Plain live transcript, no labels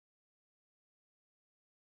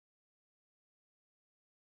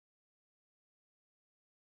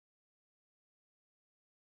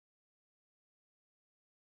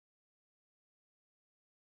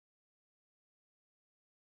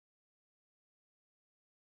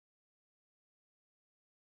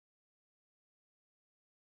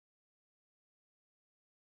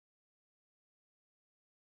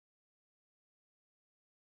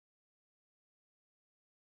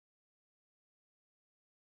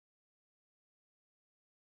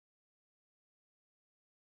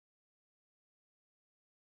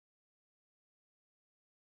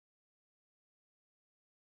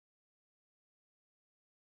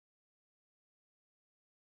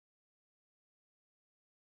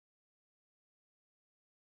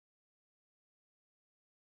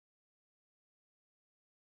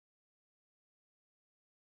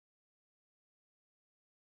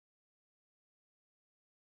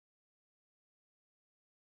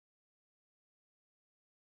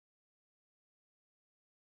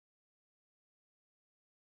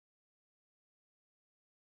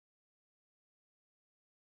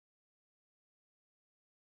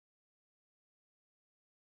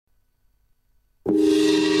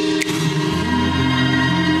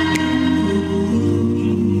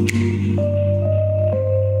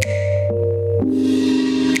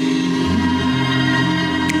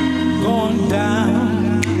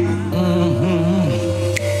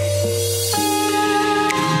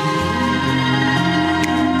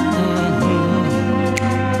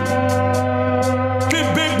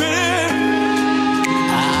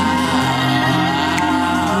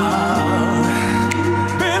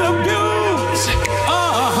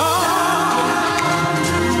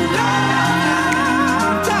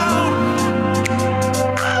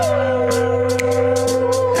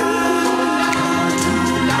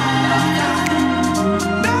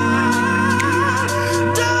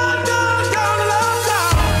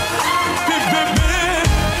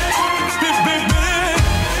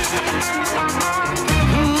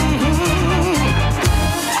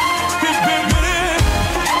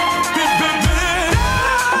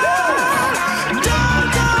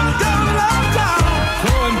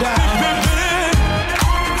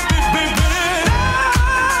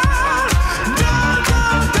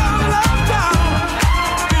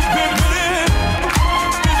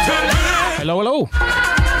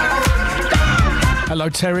Hello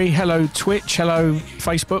Terry, hello Twitch, hello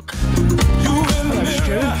Facebook. Hello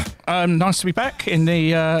Stu. Nice to be back in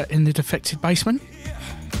the Defected basement.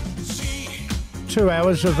 2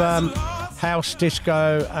 hours of house,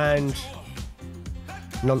 disco and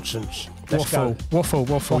nonsense.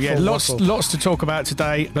 Waffle. Yeah, lots to talk about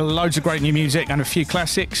today. Loads of great new music and a few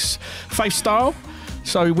classics, Faith style.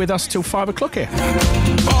 So with us till 5 o'clock here.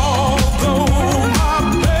 Although my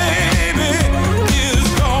baby is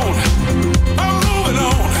gone, I'm moving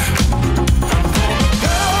on.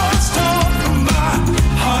 Dust off my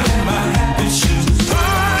heart and my happy shoes.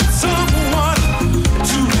 Find someone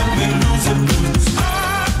to help me lose the blues.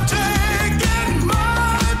 I'm taking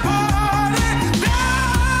my body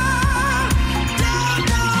down, down,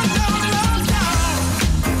 down, down, down,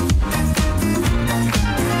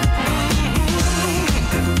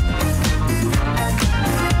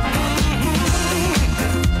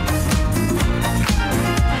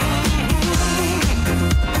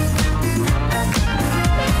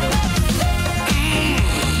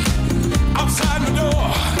 outside my door,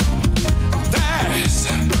 there's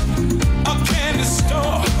a candy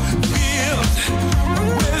store filled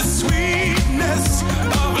with sweetness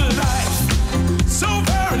of life. So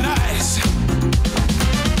very nice.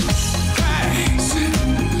 Thanks.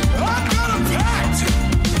 I got a pact.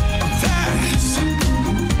 There's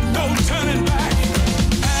no turning back.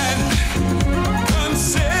 And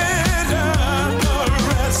consider the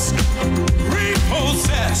rest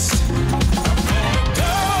repossessed.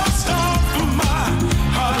 Dust off my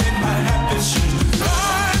heart and my happy shoes.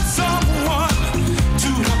 Find someone to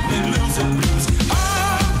help me lose the blues.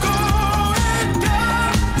 I'm going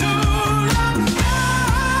down to love town,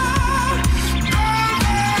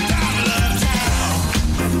 down love town.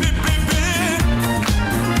 Beep, beep, beep.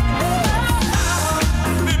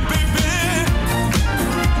 Beep, beep, beep.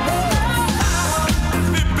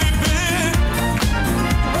 Beep, beep, beep.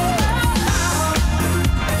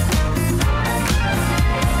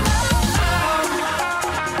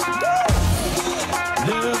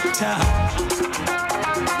 Love town.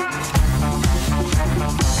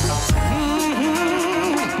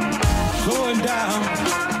 Going down.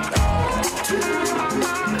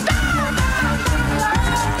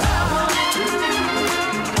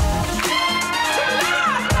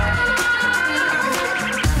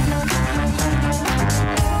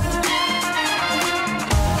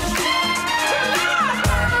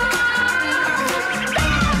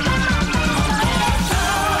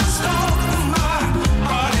 Dust off my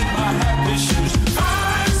heart and my happy shoes.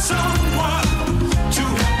 Find someone to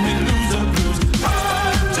help me lose the blues.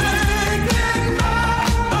 I'm taking my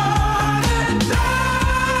body down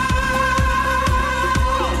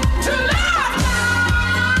to love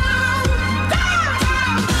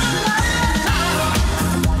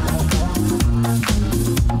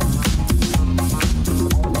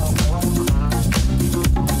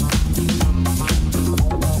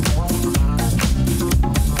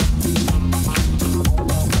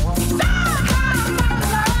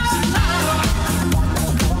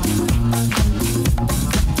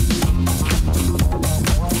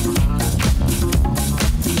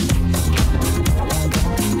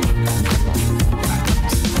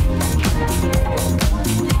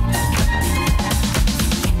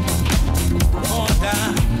going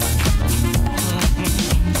down.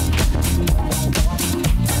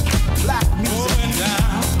 Black music. Going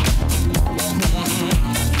down.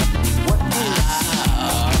 What is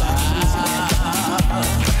black music?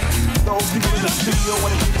 Those people in the studio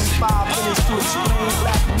want to give me 5 minutes to explain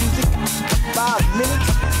black music. 5 minutes?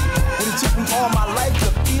 When it took me all my life to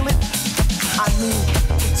feel it. I mean,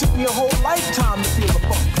 it took me a whole lifetime to feel the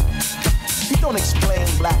funk. You don't explain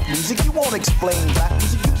black music. You won't explain black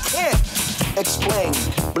music. You can't explain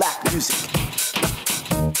black music.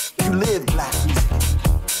 You live black music.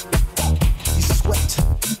 You sweat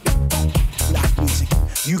black music.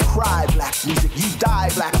 You cry black music. You die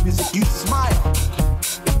black music. You smile.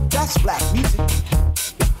 That's black music.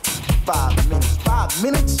 5 minutes. 5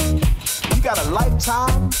 minutes? You got a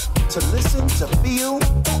lifetime to listen, to feel.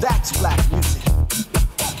 That's black music.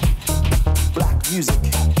 Black music.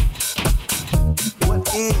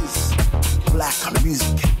 What is black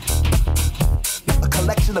music? A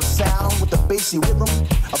collection of sound with a bassy rhythm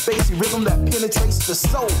that penetrates the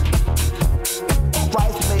soul.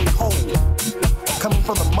 Christ made whole, coming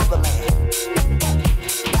from the motherland,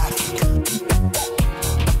 Africa.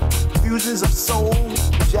 Fusions of soul,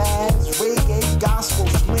 jazz, reggae, gospel,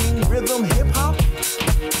 swing, rhythm, hip hop,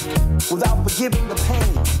 without forgiving the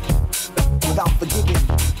pain, without forgiving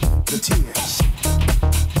the tears.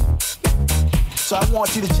 So I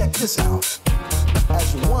want you to check this out as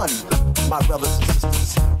as one, my brothers and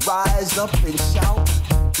sisters. Rise up and shout,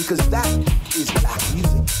 because that is black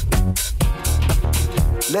music.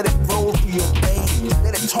 Let it flow through your veins.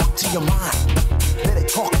 Let it talk to your mind. Let it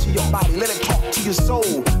talk to your body. Let it talk to your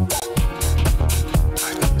soul.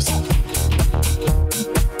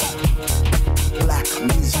 Black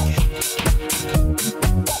music.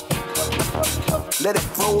 Let it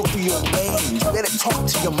flow through your veins. Let it talk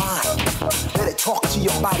to your mind. Let it talk to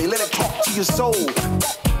your body. Let it talk to your soul.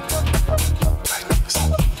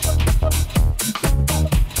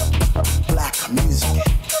 Black music.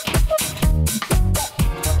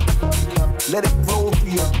 Let it flow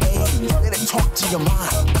through your veins. Let it talk to your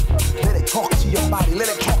mind. Let it talk to your body. Let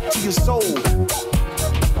it talk to your soul.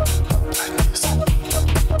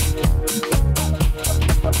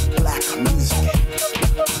 Black music.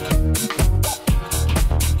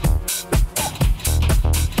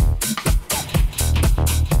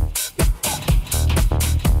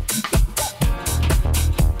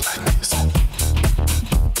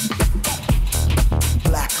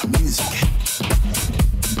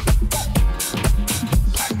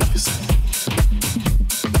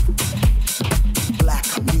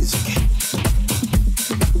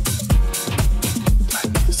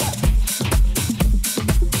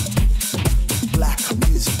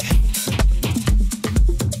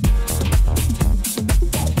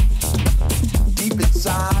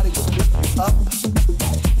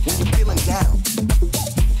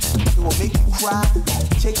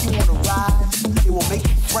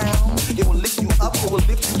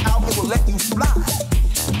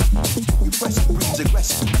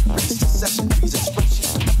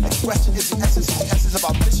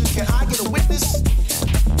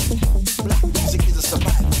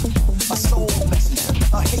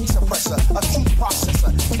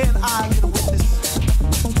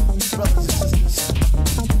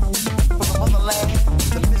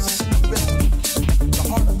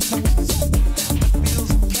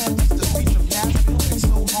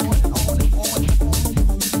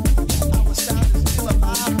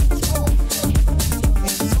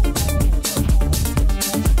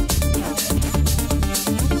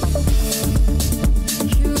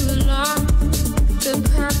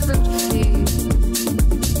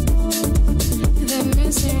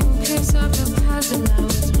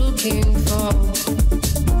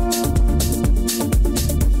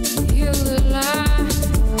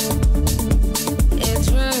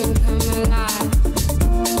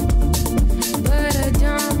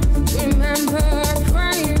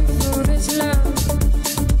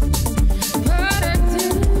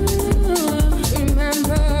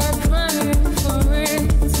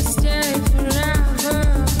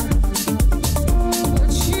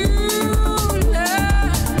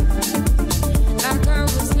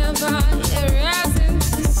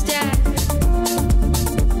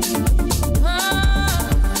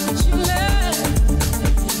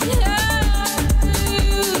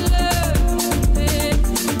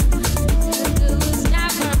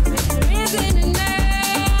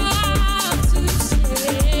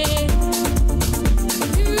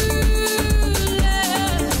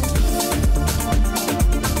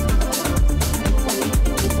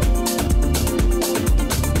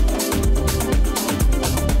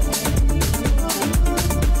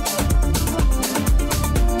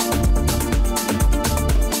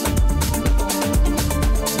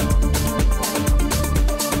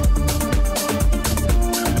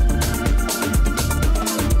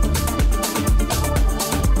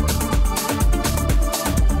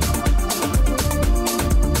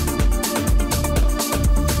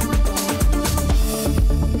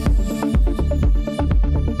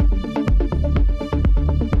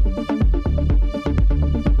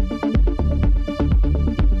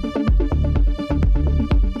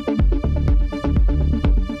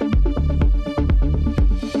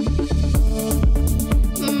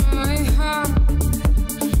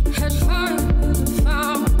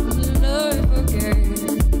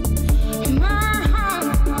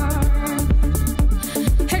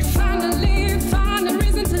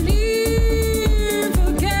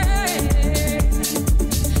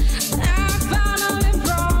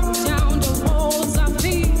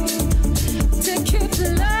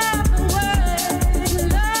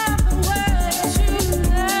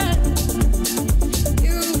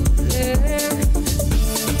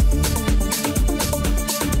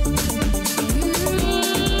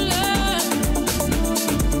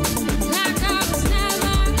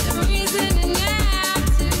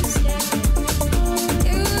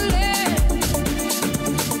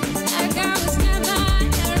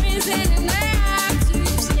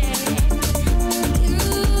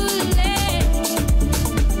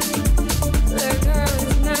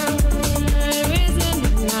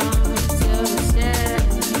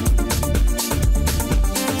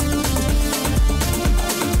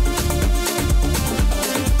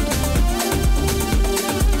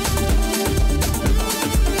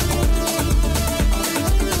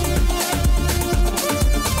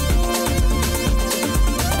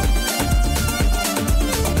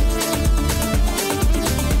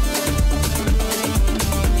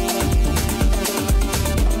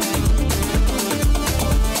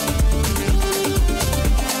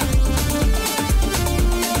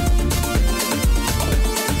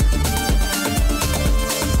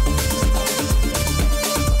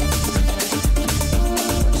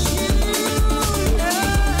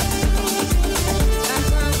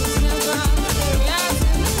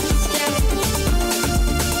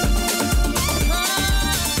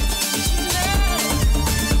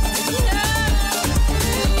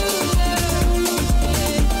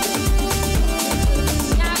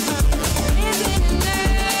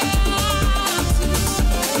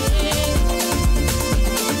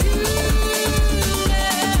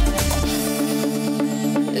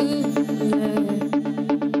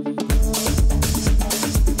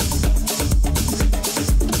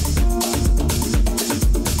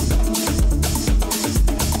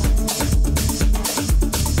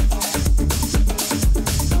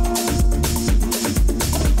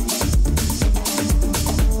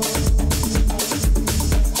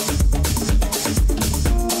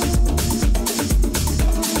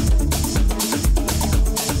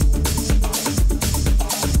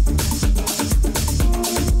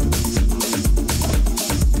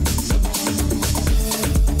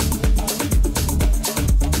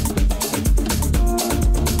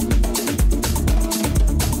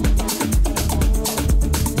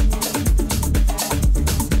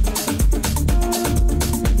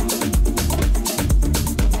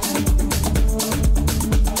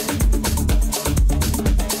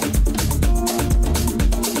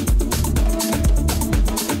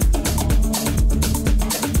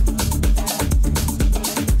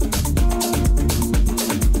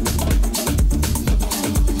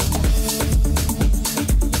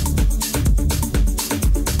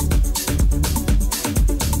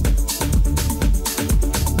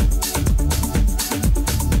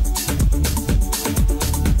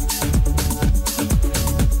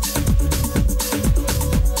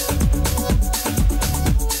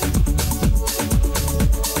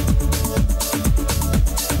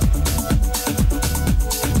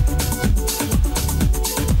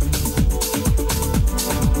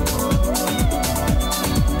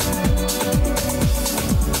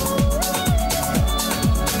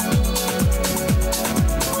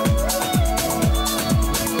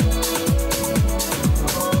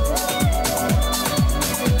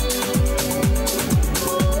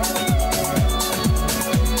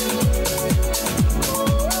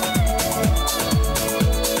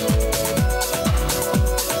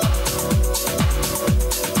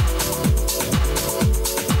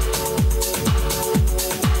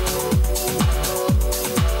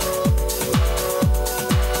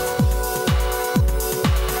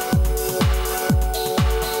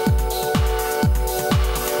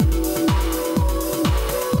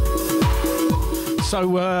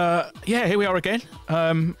 So, yeah, here we are again.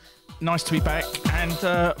 Nice to be back, and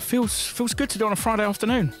feels good to do on a Friday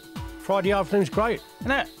afternoon. Friday afternoon's great,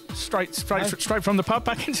 isn't it? Straight from the pub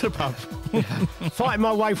back into the pub. Fighting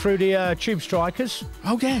my way through the tube strikers.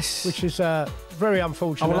 Oh yes, which is very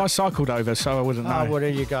unfortunate. Oh well, I cycled over, so I wouldn't know. Oh well, there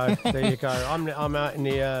you go. There you go. I'm out in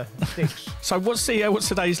the sticks. So what's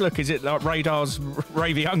today's look? Is it like Radar's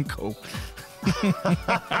ravey uncle?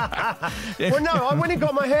 Well, no, I went and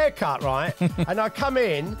got my hair cut, right? And I come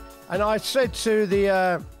in and I said to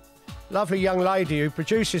the lovely young lady who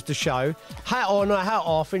produces the show, hat on or hat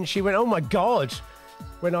off, and she went, "Oh my God."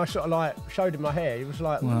 When I sort of like showed him my hair, he was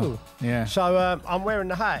like, "Ooh." Yeah. So I'm wearing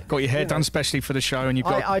the hat. Got your hair done specially for the show, and you've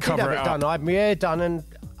got to cover it up. I did have it done. I had my hair done and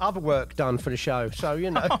other work done for the show. So, you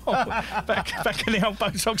know. back in the old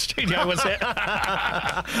Botox studio, was it?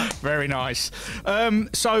 Very nice.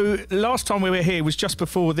 So last time we were here was just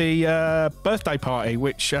before the birthday party,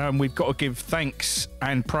 which we've got to give thanks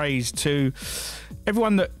and praise to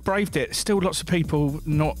everyone that braved it. Still lots of people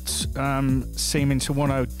not seeming to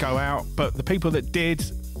want to go out, but the people that did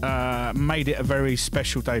made it a very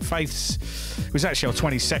special day. Faith's, it was actually our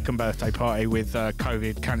 22nd birthday party with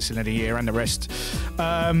COVID cancelling a year and the rest.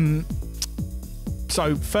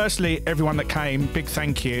 So firstly, everyone that came, big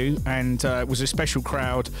thank you, and it was a special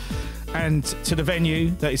crowd. And to the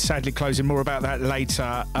venue that is sadly closing, more about that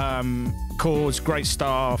later. Cause, great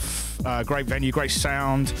staff, great venue, great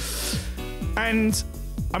sound. And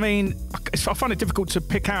I mean, I find it difficult to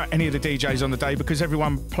pick out any of the DJs on the day because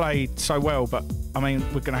everyone played so well. But I mean,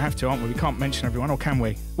 we're going to have to, aren't we? We can't mention everyone, or can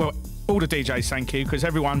we? Well, all the DJs, thank you, because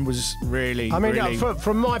everyone was really. I mean, really...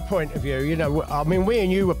 from my point of view, you know, I mean, we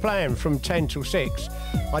and you were playing from 10 till 6.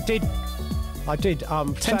 I did.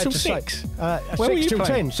 10 till 6? Where were you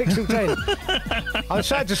playing? 6 till 10. I'm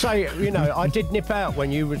sad to say, you know, I did nip out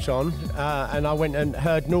when you was on, and I went and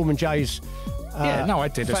heard Norman Jay's. I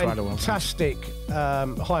did as well. Fantastic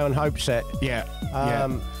High on Hope set. Yeah.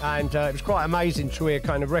 And it was quite amazing to hear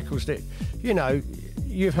kind of records that, you know,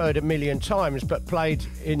 you've heard a million times, but played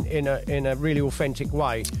in a really authentic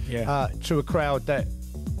way to a crowd that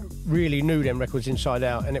really knew them records inside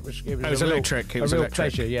out, and it was electric. It was a real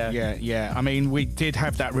electric. pleasure. Yeah. I mean, we did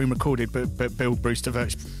have that room recorded, but Bill Brewster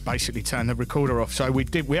basically turned the recorder off. So we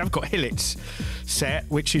have got Hillett's set,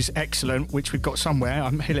 which is excellent, which we've got somewhere.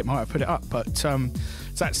 Hillett might have put it up, but so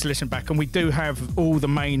that's to listen back. And we do have all the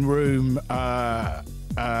main room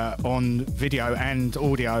on video and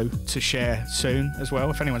audio to share soon as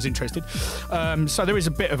well, if anyone's interested. So there is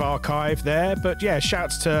a bit of archive there, but yeah,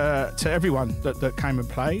 shouts to everyone that came and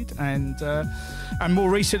played, and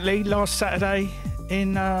more recently last Saturday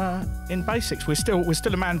in Basics. We're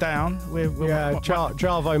still a man down.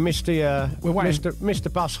 Jarvo missed the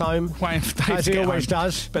bus home, waiting for Dave as he always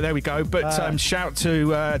does. But there we go. But shout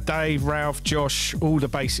to Dave, Ralph, Josh, all the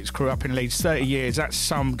Basics crew up in Leeds. 30 years, that's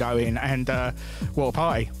some going, and what a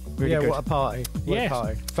party! Really good. What a party! What a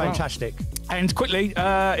party! Fantastic. Well, and quickly,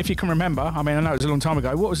 if you can remember, I mean, I know it was a long time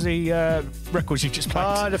ago. What was the records you just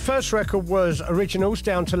played? The first record was Originals,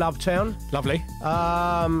 Down to Lovetown. Lovely.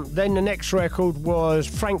 Then the next record was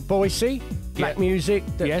Frank Boyce, Black Music,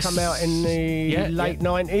 that come out in the late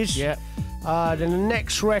 90s. Yeah. Then the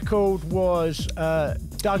next record was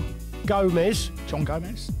Doug Gomez. John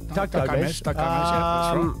Gomez? Doug Gomez, yeah,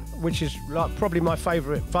 that's right. Which is like probably my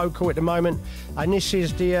favourite vocal at the moment. And this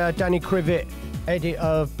is the Danny Krivit edit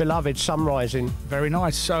of Beloved, Sunrising. Very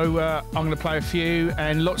nice. So I'm going to play a few,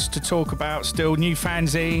 and lots to talk about still. New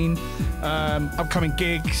fanzine, upcoming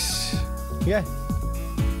gigs. Yeah.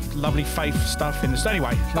 Lovely Faith stuff in the...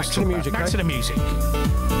 Anyway, back to the music. Back to the music.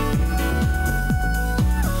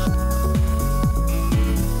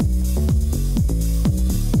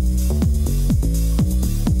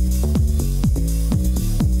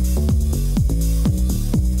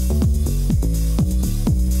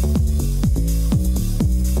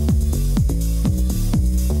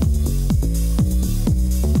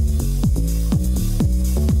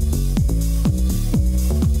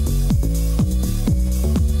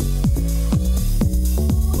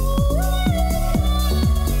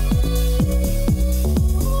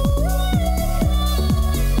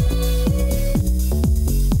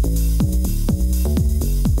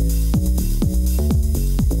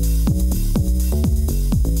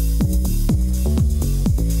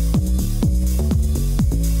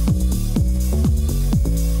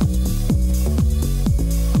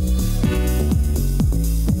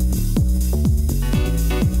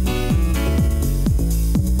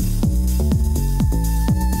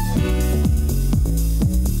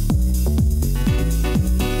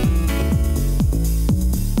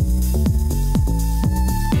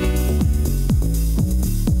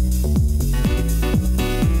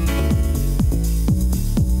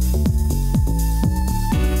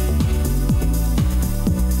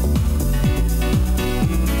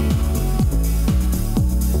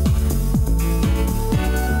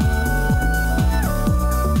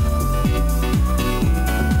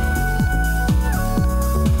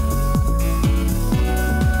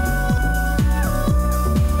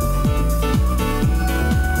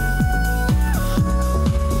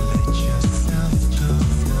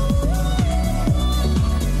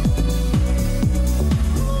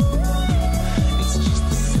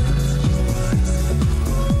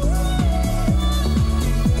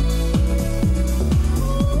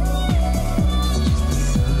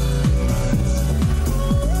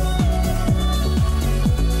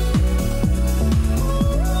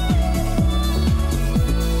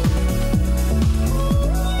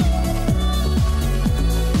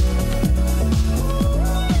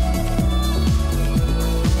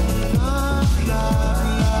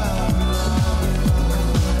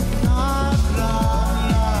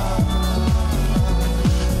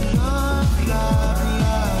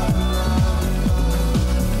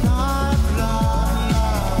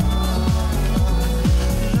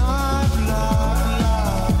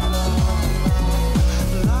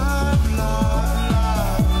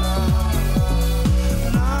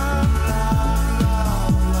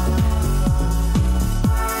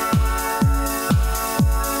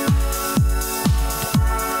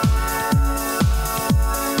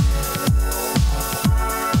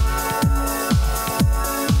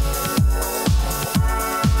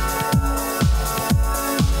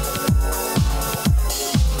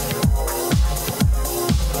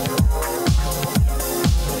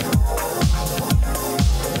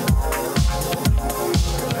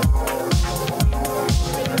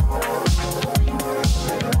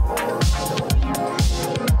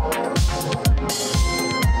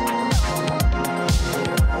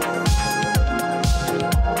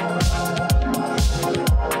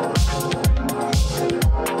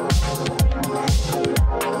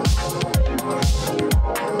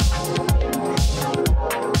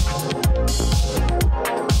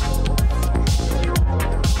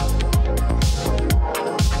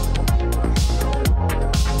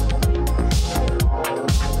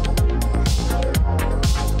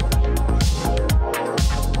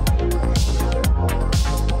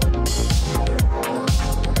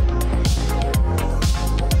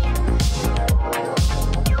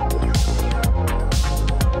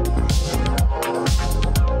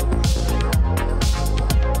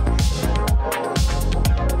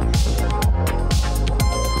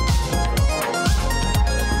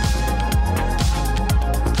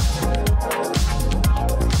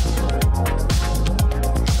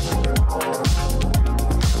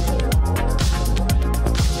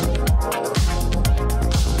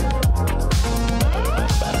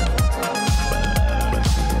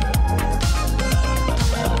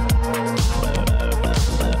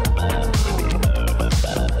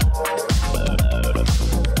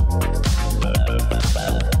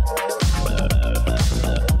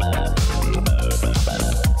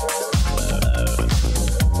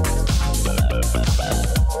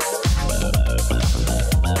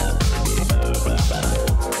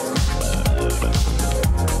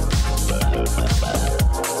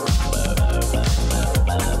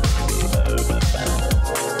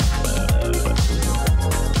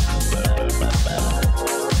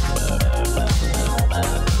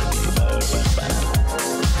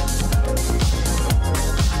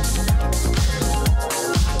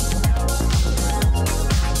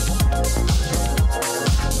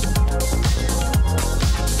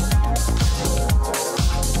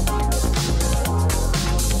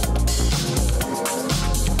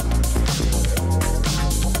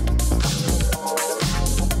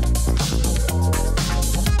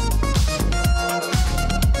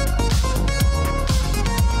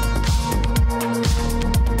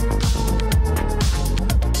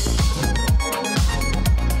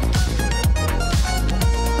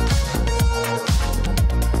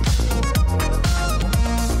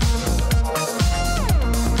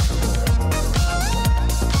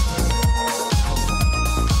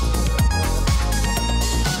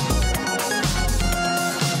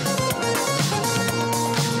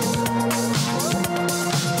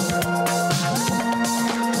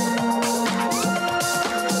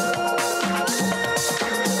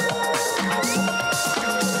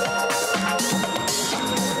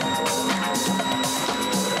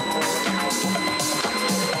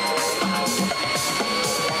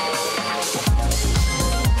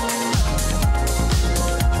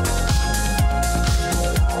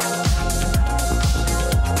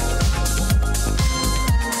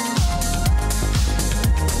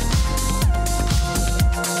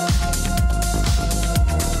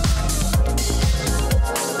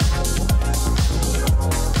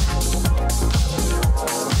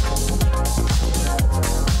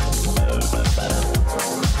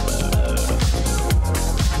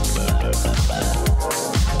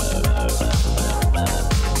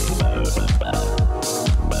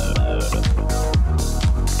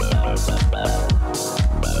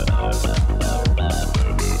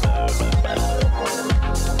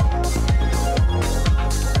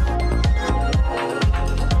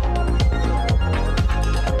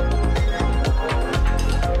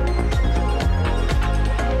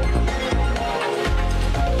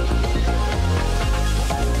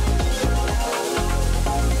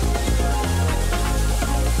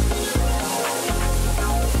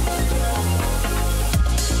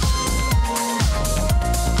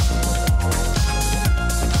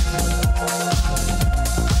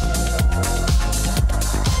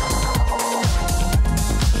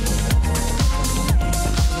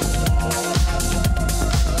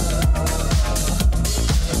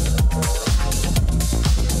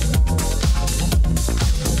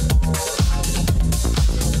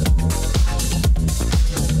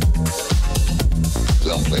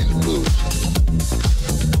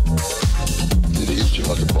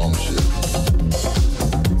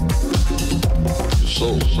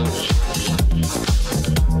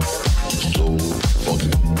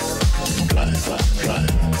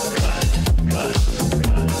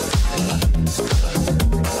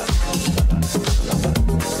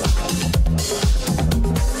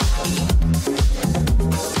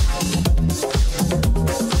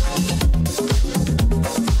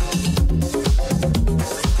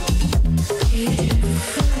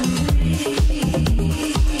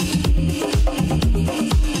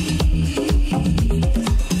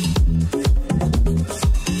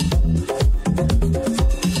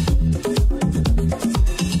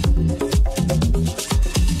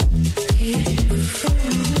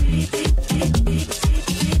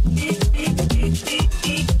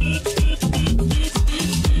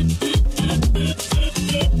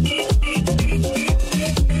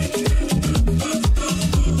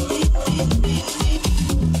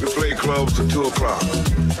 clubs to 2 o'clock.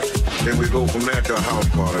 Then we go from there to a house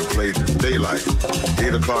party and play daylight,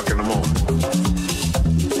 8 o'clock in the morning.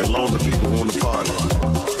 As long as the people want to party.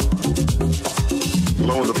 As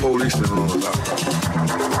long as the police didn't run us out.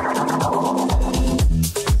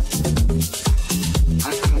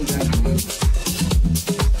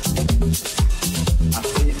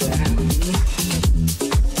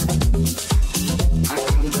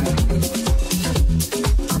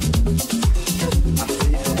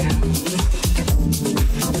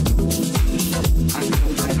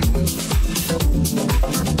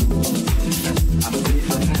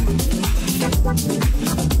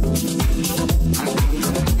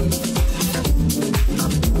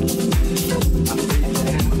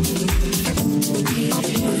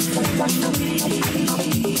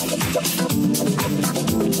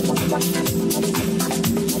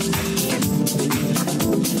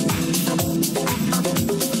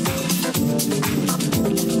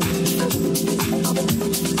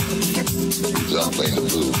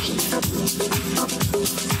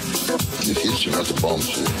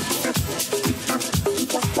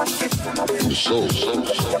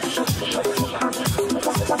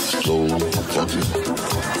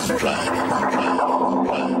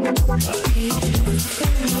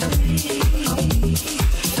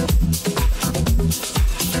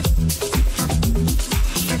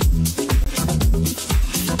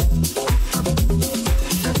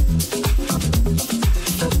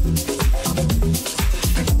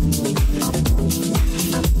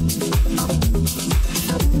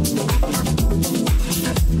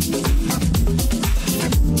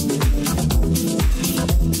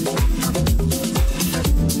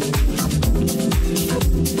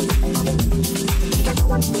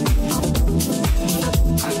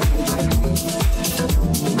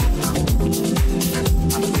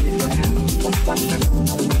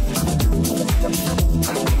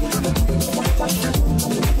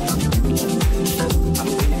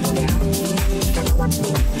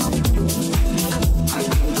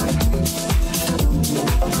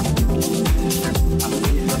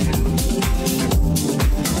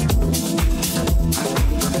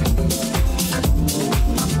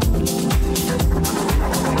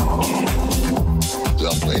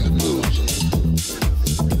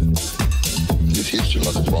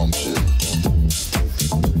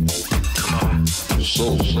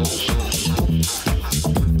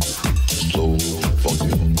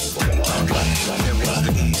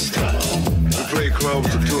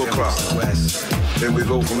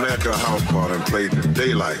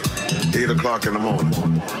 In the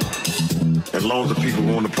morning, as long as the people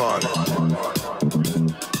want to party,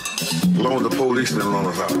 as long as the police didn't run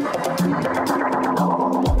us out.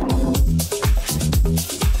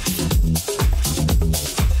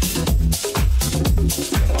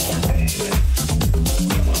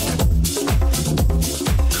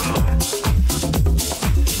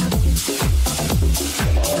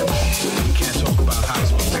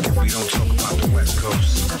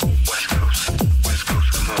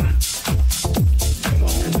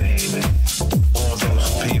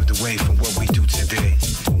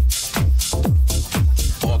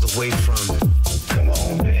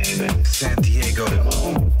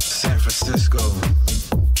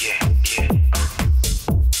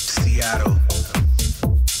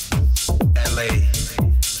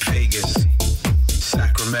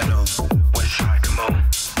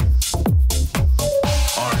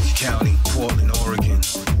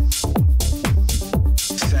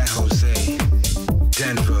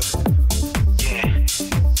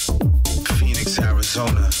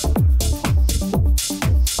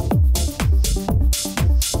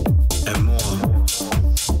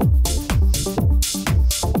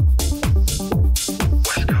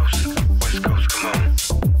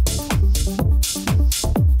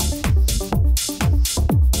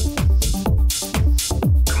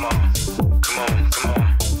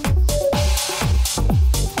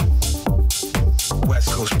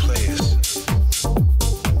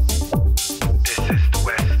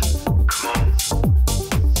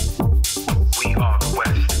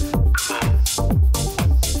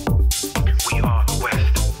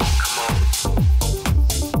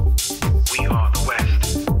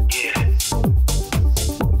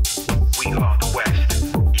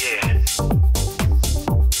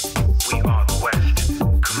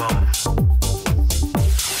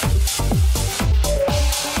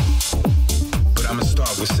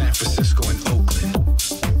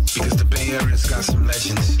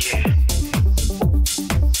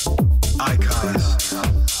 Icons.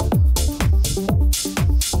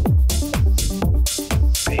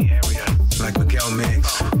 Like Miguel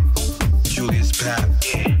Miggs, Julius Pap,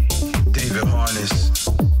 David Harness,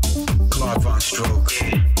 Claude Von Stroke,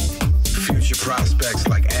 future prospects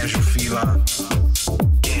like Andrew Phelan,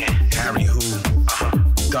 Harry Hu,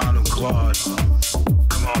 Donald Claude,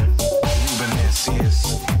 Ruben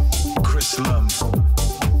Mancias, Chris Lum,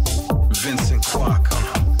 Vincent Kwok,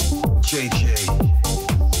 JJ,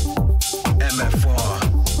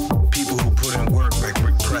 MFR, people who put in work like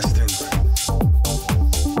Rick Preston,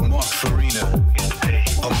 Mark Farina,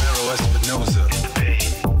 Homero Espinoza,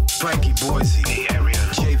 Frankie Boise,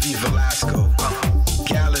 JV Velasco,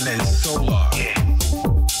 Gallon and Solar,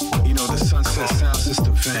 you know, the Sunset Sound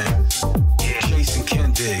System fan, Jason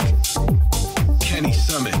Kendig, Kenny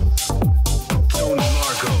Summit, Tony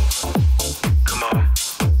Largo. Come on.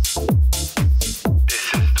 This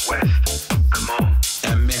is the West. Come on.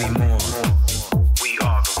 And many more. We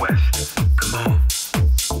are the West. Come on.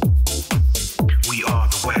 We are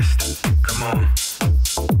the West. Come on.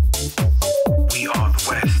 We are the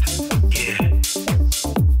West. Yeah.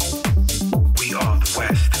 We are the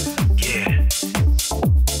West. Yeah.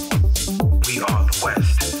 We are the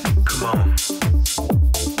West. Come on.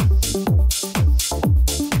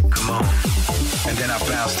 Come on. And then I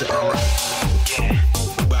bounce to Earth. Yeah.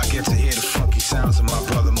 Where I get to hear the funky sounds of my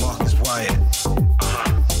brother Marcus Wyatt.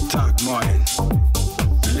 Doc Martin.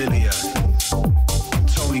 Lilia.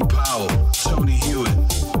 Tony Powell. Tony Hewitt.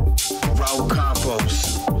 Raul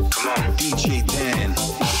Campos. Come on. DJ Dan.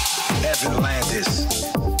 Evan Landis.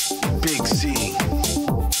 Big C.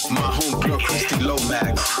 My homegirl Christy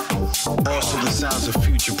Lomax. Also the sounds of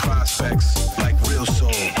future prospects like Real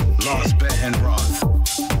Soul, Lars Behenroth.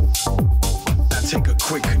 I take a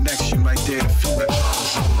quick connection right there to feel the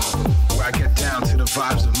where I get down to the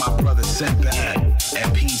vibes of my brother Sinbad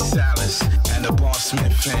and Pete Salas and the Boss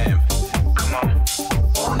Smith fam. Come on.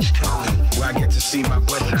 Orange County. Where I get to see my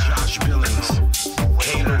brother Josh Billings,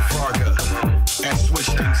 Halo Varga, and switch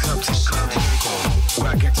things up to San Diego.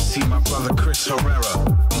 Where I get to see my brother Chris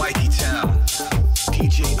Herrera, Mikey Town,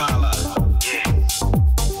 DJ Ala.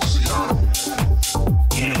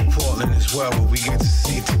 You know Portland as well, where we get to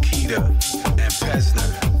see Takeda and Pesner.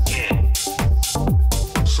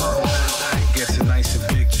 Gets a nice and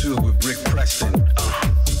big too with Rick Preston,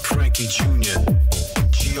 Frankie Jr.,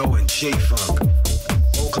 Gio and J-Funk.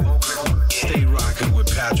 Oakland, stay rocking with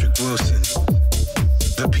Patrick Wilson.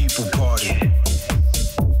 The People Party,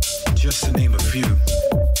 just to name a few.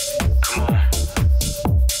 Come on.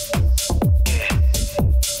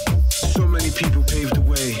 So many people paved the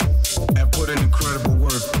way and put in incredible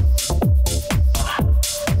work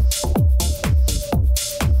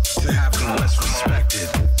to have them less respected.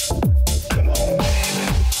 Come on, baby.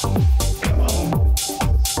 Come on.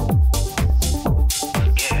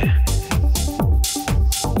 Yeah.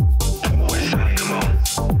 Come on, come on.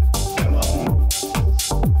 Come on.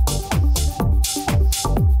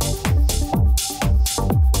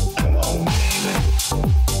 Come on, baby.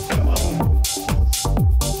 Come on.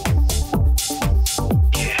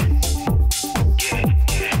 Yeah. Yeah,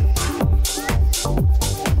 yeah.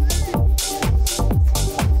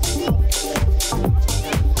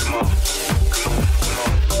 Come on.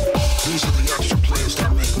 These are the extra players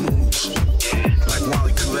that make moves. Like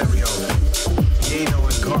Wally Calerio, Yato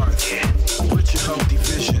and Garth, Richard Hub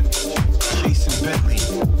Division, Jason Bentley,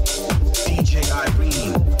 DJ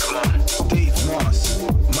Irene, Dave Moss,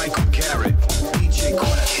 Michael Garrett, DJ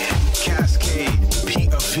Quest, Cascade,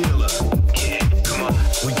 Pete Avila.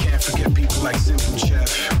 We can't forget people like Simple Jeff,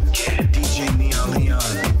 DJ Neon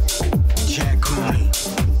Leon, Jack Cooney,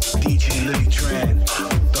 DJ Liddy Tran,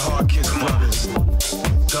 the Hard Kiss Brothers,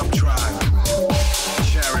 Dub Tribe,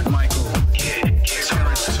 Jared Michael,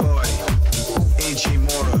 Terrence Toy, AJ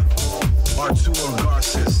Mora, Arturo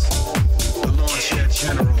Garces, the Launchhead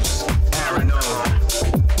Generals, Aaron O,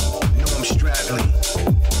 Norm Stradley,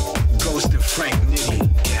 Ghost and Frank Nitty,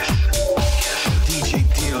 DJ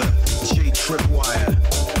Dealer, J Tripwire,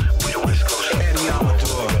 Eddie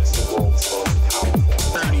Amador,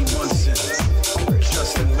 Ernie Munson,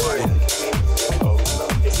 Justin Martin.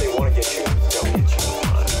 If they want to get you, they'll get you.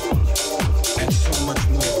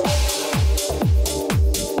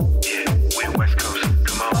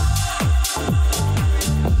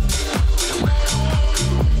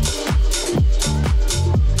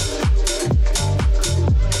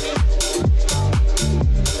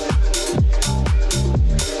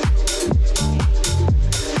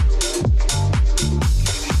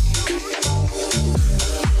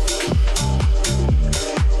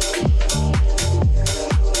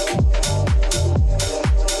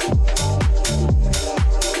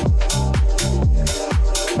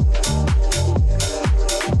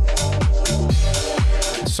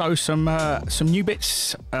 also some new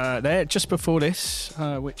bits there just before this,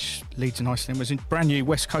 which leads nicely in, was in brand new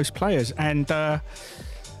West Coast players, and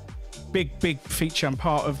big feature and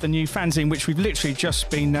part of the new fanzine, which we've literally just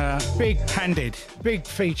been handed. Big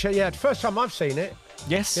feature, yeah. The first time I've seen it.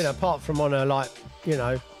 Yes. You know, apart from on a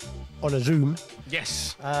on a Zoom.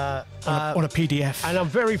 Yes. On a PDF. And I'm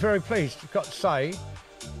very, very pleased. I've got to say,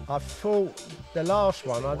 I thought the last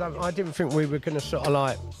one, I didn't think we were going to sort of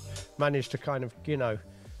like manage to kind of,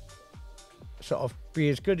 sort of be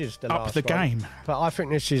as good as the last one. Up the game. But I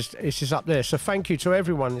think this is up there. So thank you to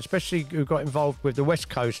everyone, especially who got involved with the West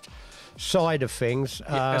Coast side of things.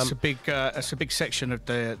 Yeah, that's a big section of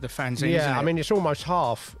the fanzine. Yeah, isn't it? I mean, it's almost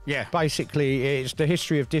half. Yeah. Basically, it's the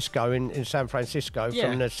history of disco in San Francisco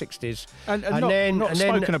from the 60s. And then not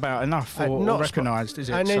spoken about enough or recognised, is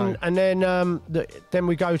it? And then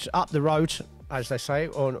we go up the road, as they say,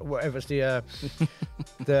 or whatever's the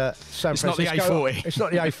San It's not the Francisco. A40. It's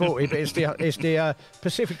not the A40, but it's the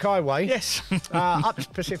Pacific Highway. Yes. Up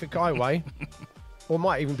Pacific Highway, or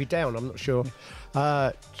might even be down. I'm not sure.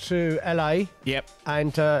 To LA. Yep.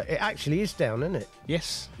 And it actually is down, isn't it?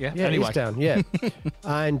 Yes. Yeah. Yeah, anyway. it is down. Yeah.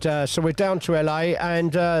 And so we're down to LA,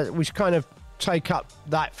 and we kind of take up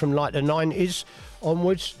that from like the 90s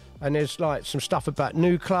onwards. And there's like some stuff about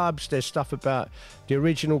new clubs. There's stuff about the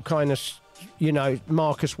original kind of,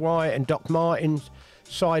 Marcus White and Doc Martin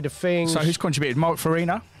side of things. So who's contributed? Mark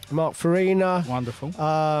Farina. Wonderful.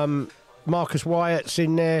 Marcus Wyatt's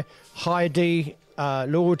in there. Heidi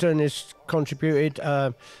Lorden has contributed.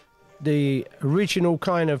 The original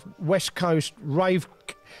kind of West Coast rave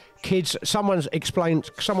kids. Someone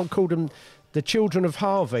called them the Children of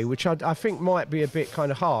Harvey, which I think might be a bit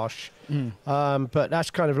kind of harsh. But that's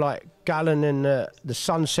kind of like Gallon and the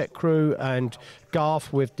Sunset Crew, and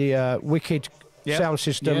Garth with the Wicked sound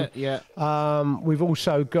system. We've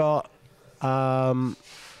also got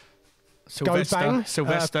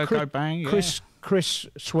Sylvester Go Bang. Chris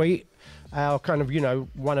Sweet, our kind of,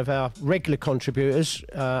 one of our regular contributors,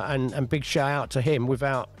 and big shout out to him.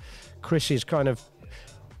 Without Chris's kind of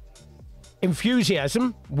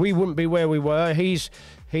enthusiasm, we wouldn't be where we were. He's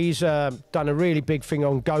done a really big thing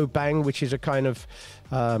on Go Bang, which is a kind of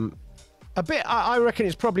a bit. I reckon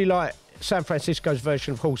it's probably like San Francisco's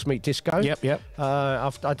version of Horse Meat Disco. Yep.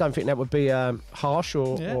 I don't think that would be harsh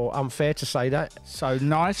or unfair to say that. So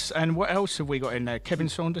nice. And what else have we got in there? Kevin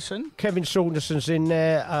Saunderson's in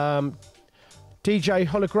there. DJ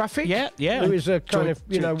Holographic. Yeah. Who is a kind of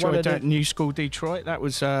one of the New School Detroit. That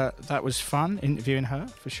was fun interviewing her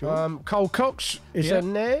for sure. Cole Cox is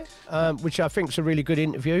in there, which I think is a really good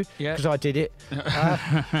interview because I did it.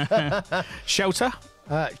 Shelter.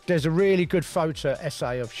 There's a really good photo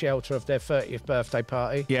essay of Shelter of their 30th birthday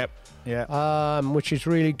party. Yep. Which is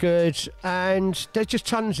really good, and there's just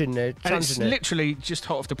tons in there. It's literally just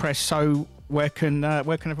hot off the press. So where can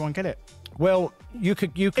everyone get it? Well, you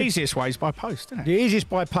could easiest way is by post, isn't it? The easiest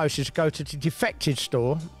by post is to go to the Defected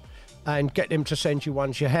store and get them to send you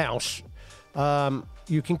one to your house.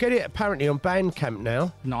 You can get it apparently on Bandcamp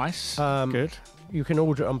now. Nice. Good. You can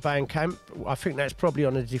order it on Bandcamp. I think that's probably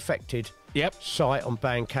on a Defected site on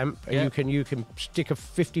Bandcamp. And you can stick a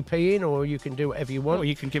 50p in, or you can do whatever you want. Or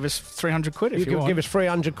you can give us 300 quid if you want. You can give us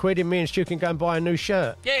 300 quid, and me and Stu can go and buy a new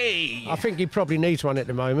shirt. Yay! I think he probably needs one at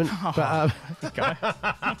the moment. But Okay.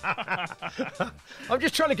 I'm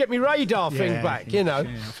just trying to get my radar thing back, Yeah, I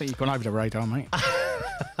think you've gone over the radar, mate.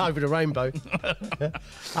 Over the rainbow.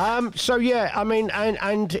 So yeah, I mean,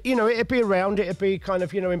 and it'd be around. It'd be kind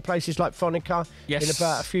of in places like Phonica in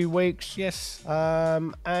about a few weeks. Yes.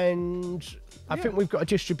 And I think we've got a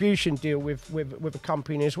distribution deal with a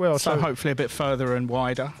company as well. So hopefully a bit further and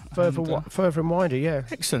wider. Further and wider, yeah.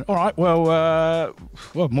 Excellent. All right. Well,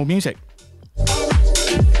 more music.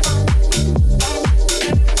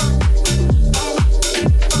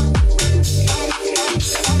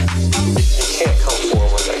 Can't come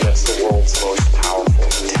forward against the world's most powerful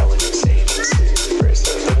intelligence agency,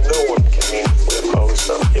 but no one can meaningfully oppose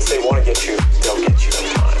them. If they want to get you, they'll get you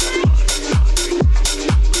in time.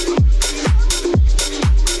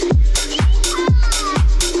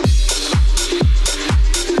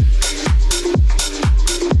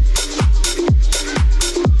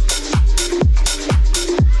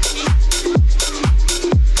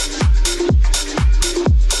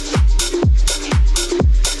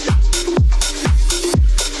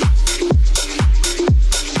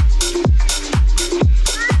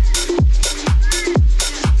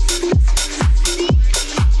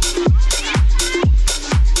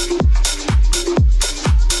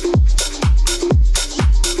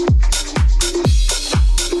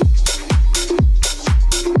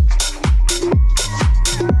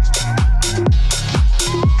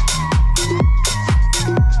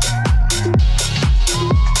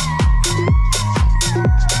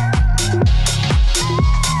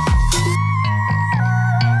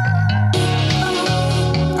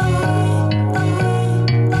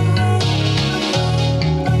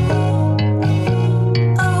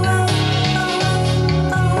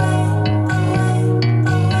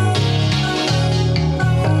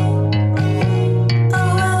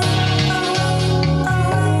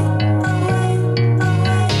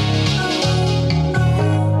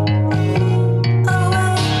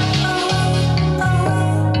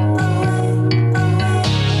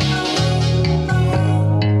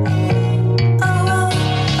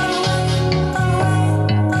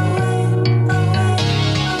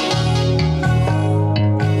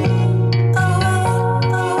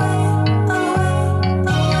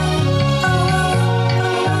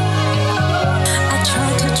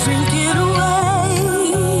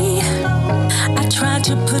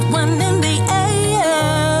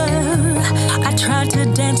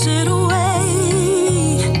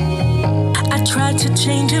 tried to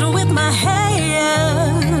change it with my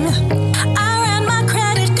hand. I ran my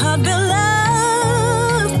credit card bill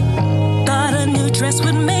up. Thought a new dress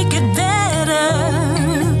would make it better.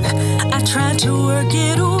 I tried to work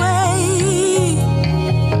it away,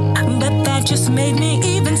 but that just made me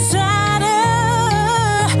even sadder.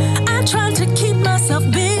 I tried to keep myself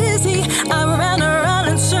busy. I ran around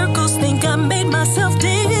in circles, think I made myself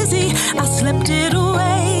dizzy. I slept it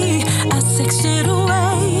away, I sexed it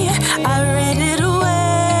away, I read it away.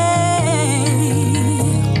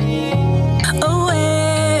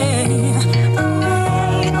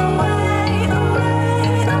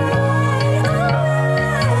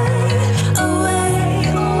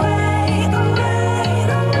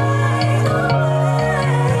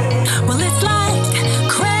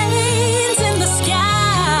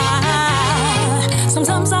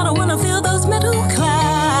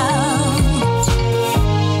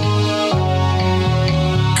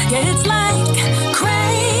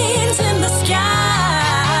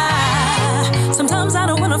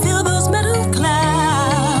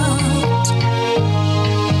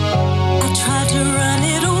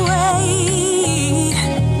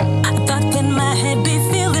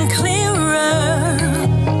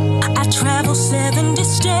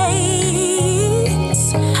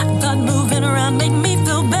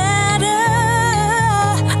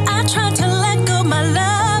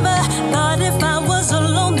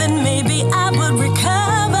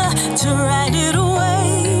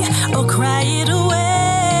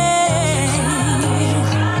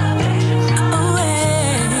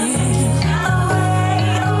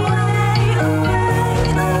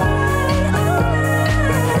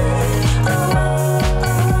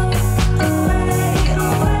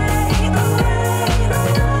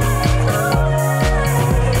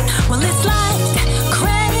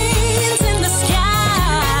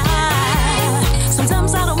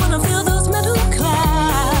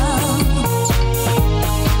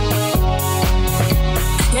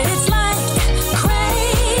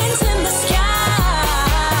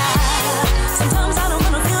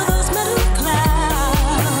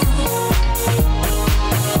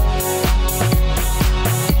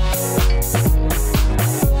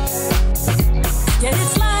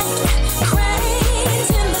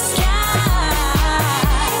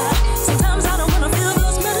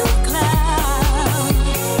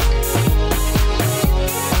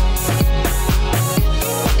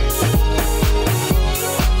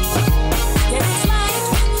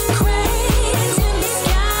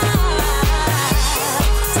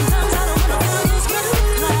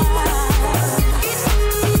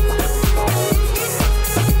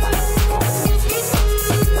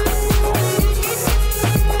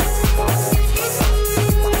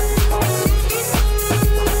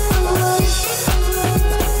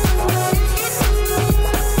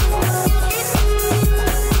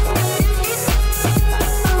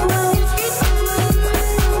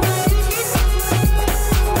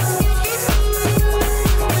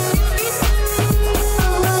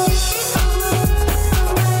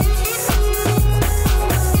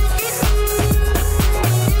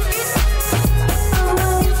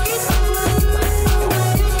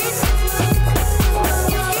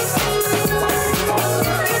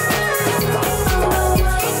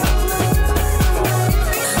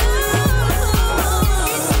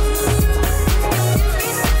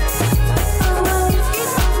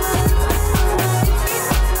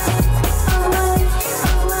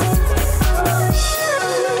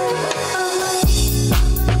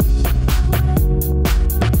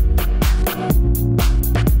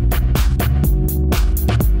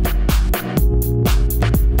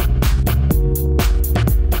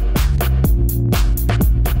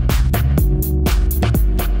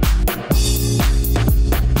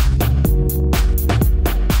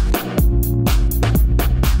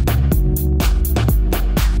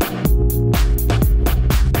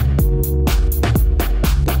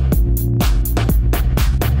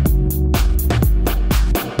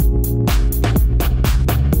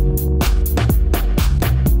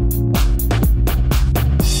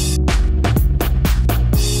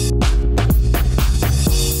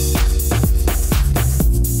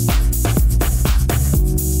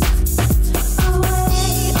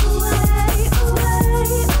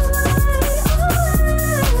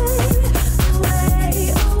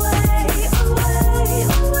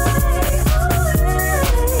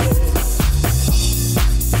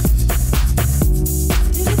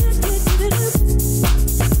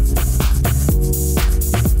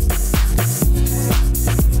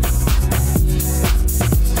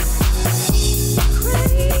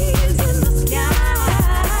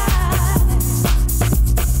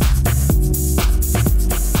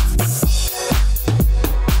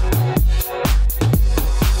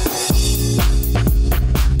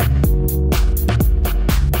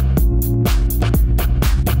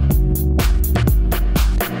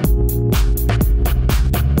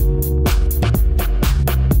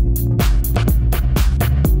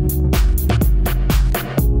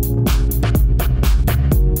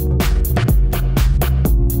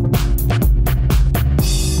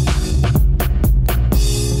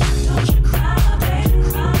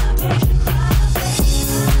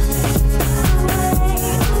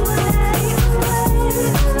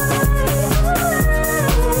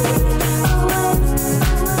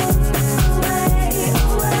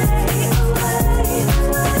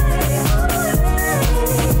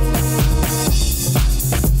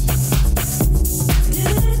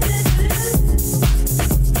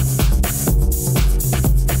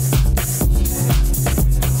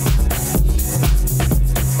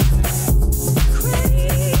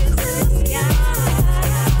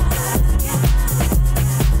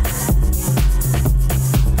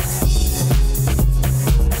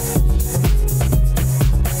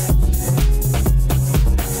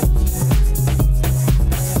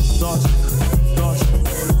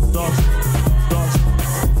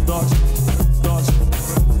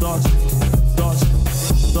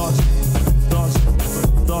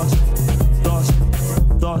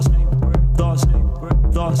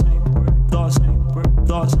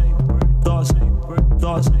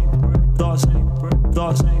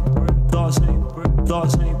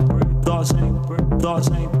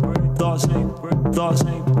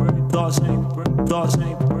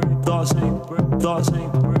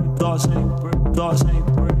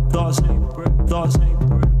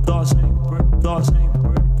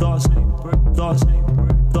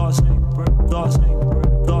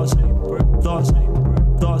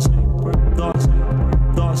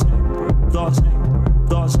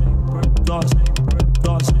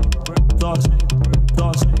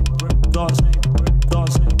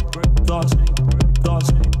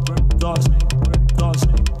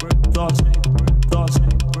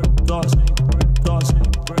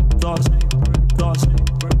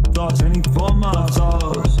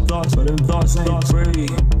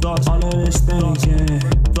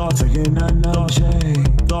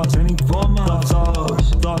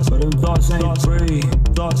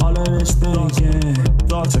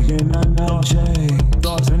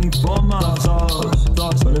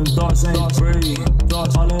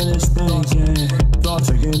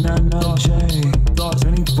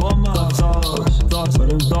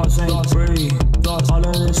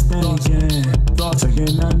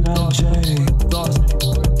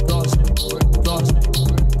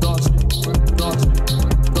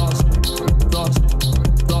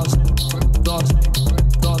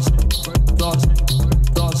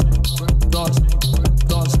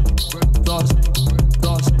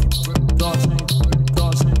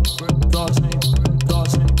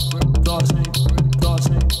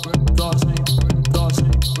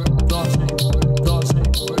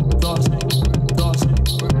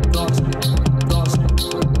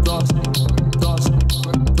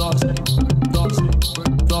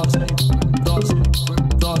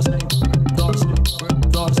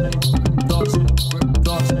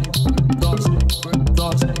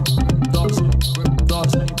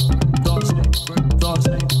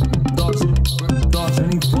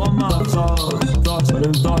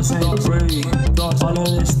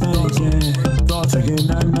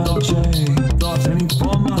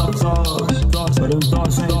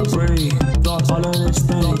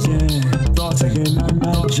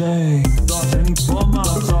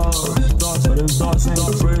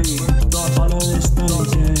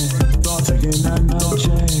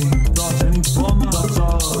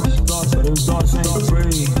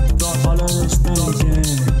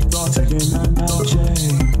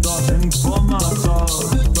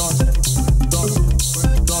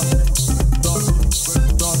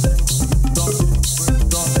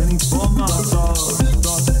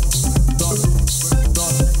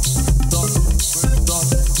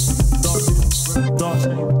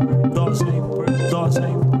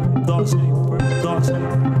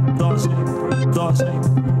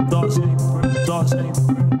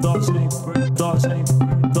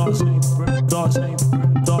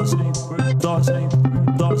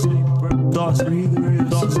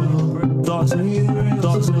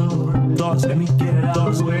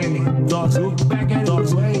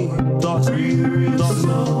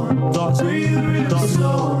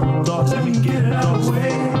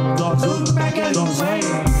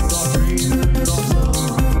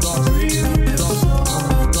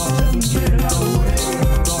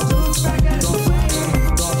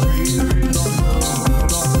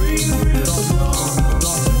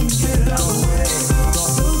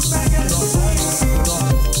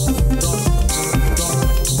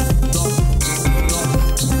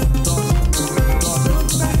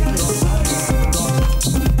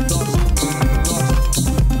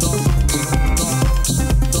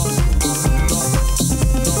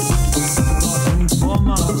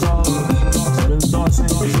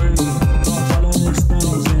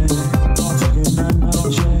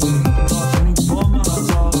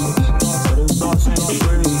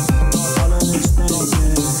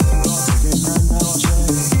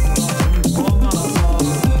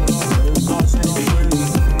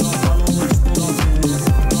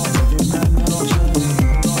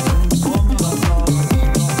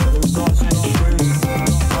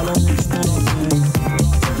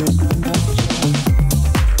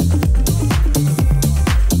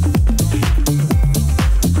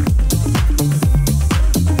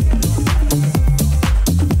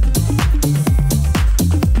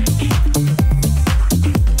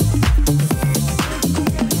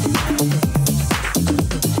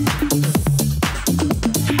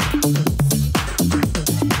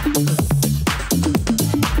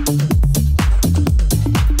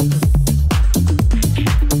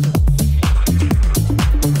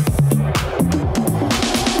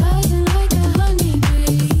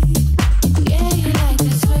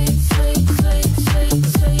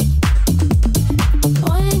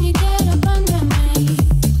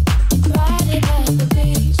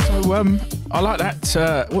 I like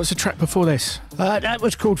that. What's the track before this? That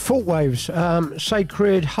was called Fault Waves,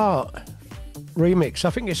 Sacred Heart remix. I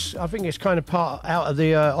think it's kind of part out of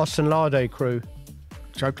the Austin Larday crew.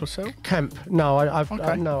 Joe Clausell? Camp. No, I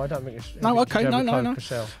don't think it's. No, okay, no.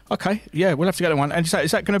 Clausell. Okay, yeah, we'll have to get that one. And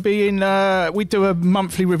is that going to be in? We do a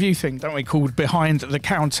monthly review thing, don't we? Called Behind the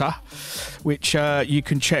Counter, which you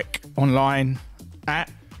can check online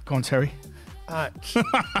at. Go on, Terry. I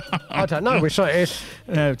don't know which site it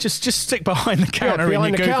is. Just stick behind the counter in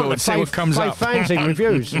your Google and see what comes up. Fanzine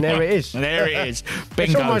reviews, and there it is. There it is.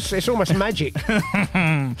 Bingo. It's almost magic.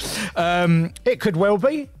 It could well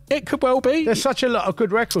be. It could well be. There's such a lot of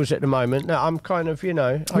good records at the moment that I'm kind of,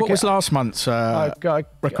 What was last month's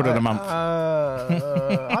record of the month?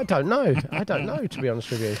 I don't know. To be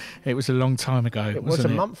honest with you. It was a long time ago. It was a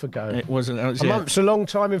month ago. It wasn't. A month's a long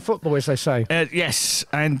time in football, as they say. Yes,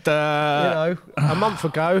 and a month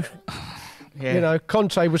ago. Yeah.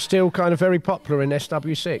 Conte was still kind of very popular in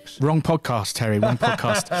SW6. Wrong podcast, Terry. Wrong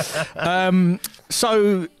podcast.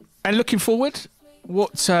 So, and looking forward,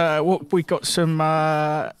 what we got some.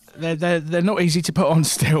 They're not easy to put on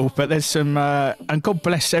still, but there's some, and God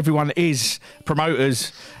bless everyone that is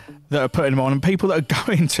promoters that are putting them on and people that are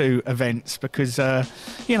going to events because,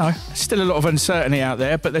 still a lot of uncertainty out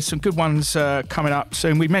there, but there's some good ones coming up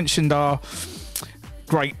soon. We mentioned our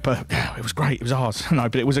great, but it was great. It was ours. No,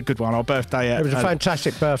 but it was a good one. Our birthday. It was a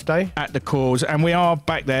fantastic birthday at the Cause, and we are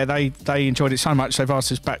back there. They enjoyed it so much they've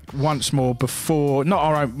asked us back once more before. Not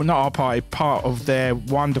our party, part of their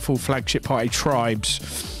wonderful flagship party,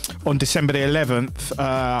 Tribes. On December the 11th,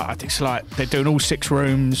 I think it's like they're doing all 6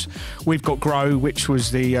 rooms. We've got Grow, which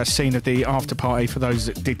was the scene of the after party for those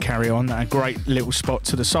that did carry on. A great little spot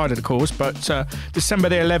to the side of the course. But December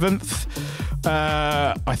the 11th,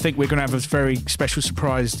 I think we're going to have a very special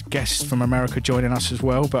surprise guest from America joining us as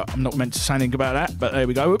well. But I'm not meant to say anything about that. But there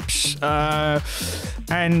we go. Oops.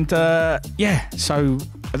 So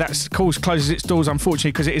that's course closes its doors,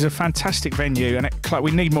 unfortunately, because it is a fantastic venue and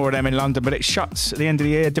we need more of them in London, but it shuts at the end of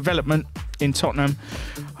the year. Development in Tottenham,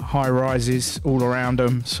 high rises all around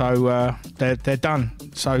them, so they're done.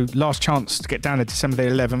 So last chance to get down to December the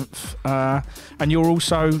 11th, and you're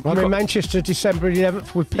also. I'm in Manchester December the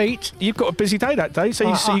 11th with Pete. You've got a busy day that day, so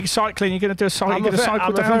you're cycling. You're going to do a cycle. I'm a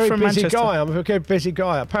very busy guy. I'm a very busy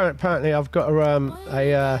guy. Apparently, I've got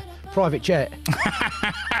a private jet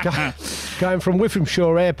going from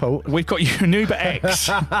Withamshire Airport. We've got you an Uber X.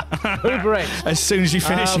 Uber X. As soon as you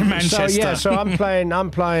finish in Manchester. So I'm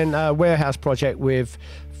playing Warehouse Project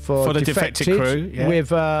for the Defected crew. Yeah.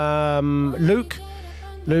 With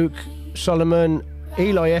Luke Solomon,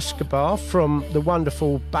 Eli Escobar from the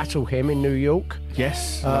wonderful Battle Hymn in New York.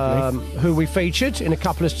 Yes. Who we featured in a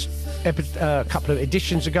couple of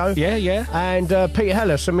editions ago. Yeah. And Peter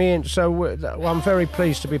Hellis. I'm very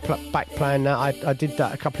pleased to be back playing that. I did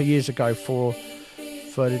that a couple of years ago for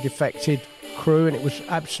the Defected crew, and it was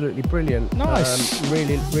absolutely brilliant. Nice.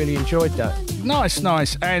 Really enjoyed that.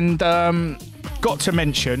 Nice. And got to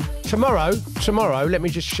mention tomorrow. Let me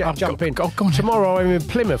just jump in. Go on. Tomorrow I'm in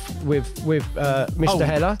Plymouth with Mr.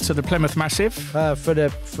 Heller. To the Plymouth Massive.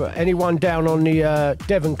 For anyone down on the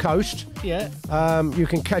Devon coast. Yeah. You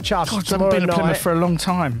can catch us tomorrow I've been night. in Plymouth for a long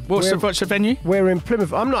time. What's the venue? We're in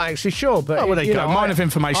Plymouth. I'm not actually sure, but there you go. Mine of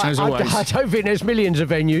information as always. I don't think there's millions of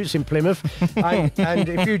venues in Plymouth, and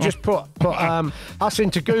if you just put us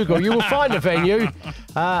into Google, you will find a venue.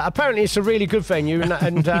 Apparently, it's a really good venue,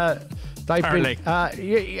 and they've apparently.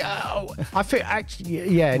 I think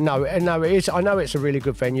actually, no, it is. I know it's a really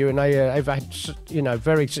good venue, and they've had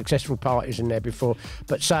very successful parties in there before.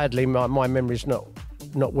 But sadly, my memory's not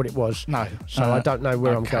what it was. No. So I don't know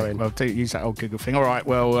where I'm going. Well, do use that old Google thing. All right.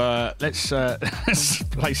 Well, let's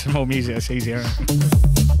play some more music. That's easier.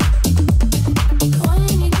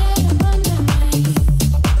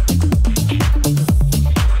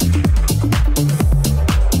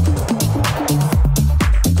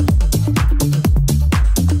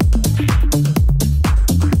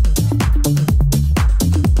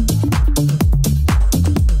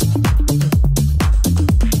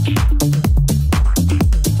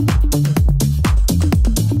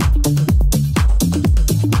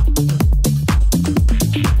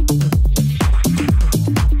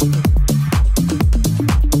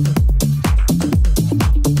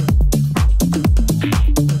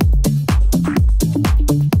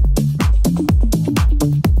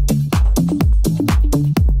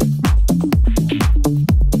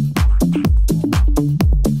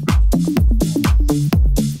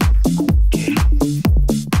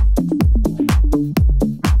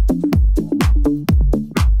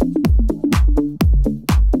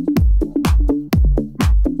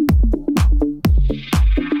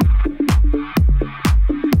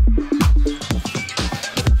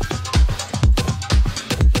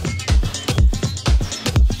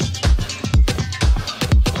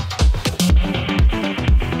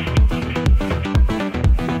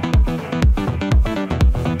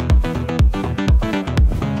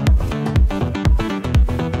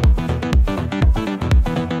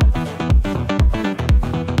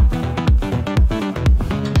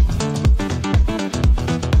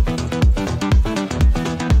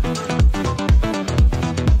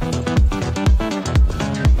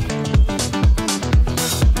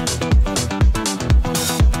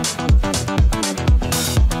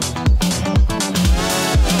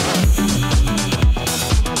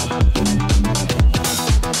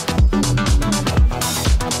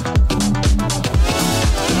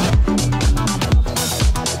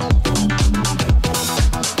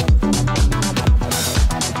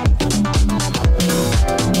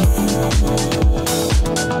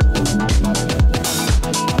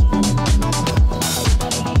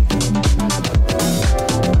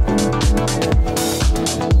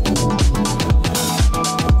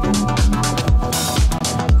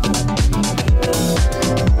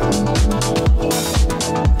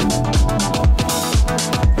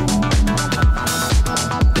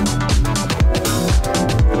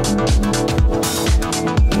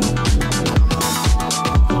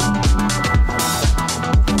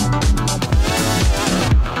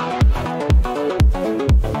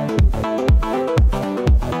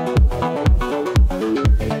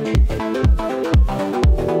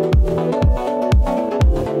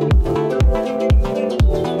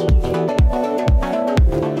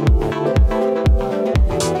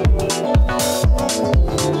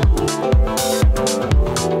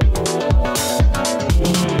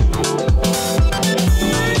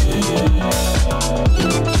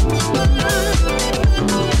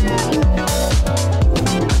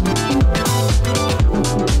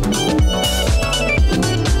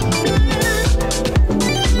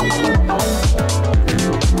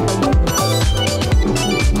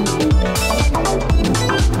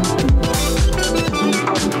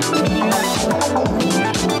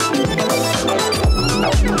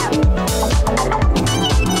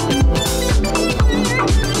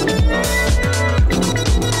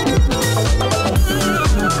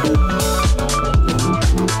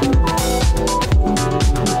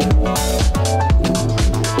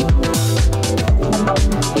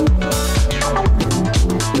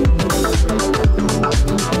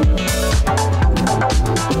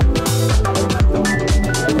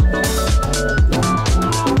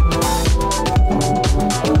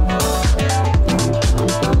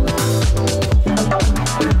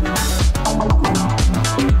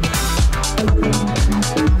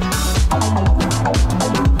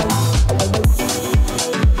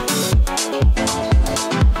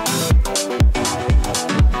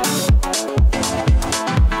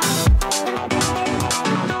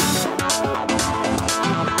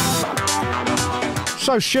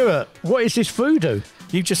 So, Stuart, what is this voodoo?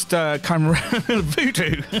 You just come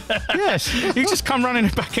voodoo. Yes. You just come running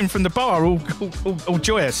back in from the bar, all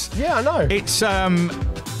joyous. Yeah, I know. It's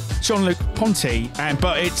Jean-Luc Ponty,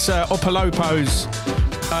 but it's Opolopo's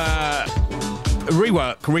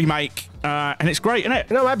remake, and it's great, isn't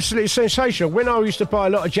it? No, absolutely sensational. When I used to buy a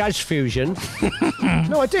lot of jazz fusion,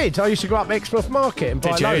 no, I did. I used to go up Exmouth Market and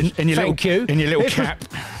buy loads. In your Thank little, you. In your little cap.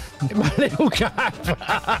 My little cap.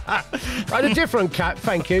 I had a different cap,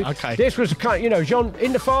 thank you. Okay. This was a kind, you know, Jean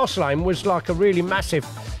in the Fast Lane was like a really massive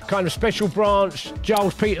kind of special branch,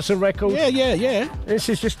 Giles Peterson record. Yeah. This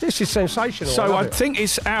is sensational. So I think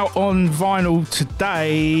it's out on vinyl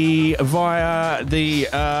today via the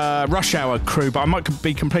Rush Hour crew, but I might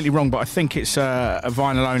be completely wrong, but I think it's a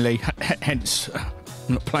vinyl only, hence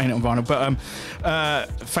I'm not playing it on vinyl, but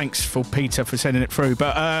thanks for Peter for sending it through.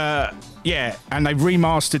 But yeah, and they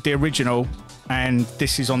remastered the original, and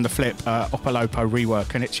this is on the flip, Opolopo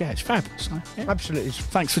rework, and it's fab. So, yeah. Absolutely.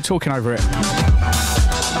 Thanks for talking over it.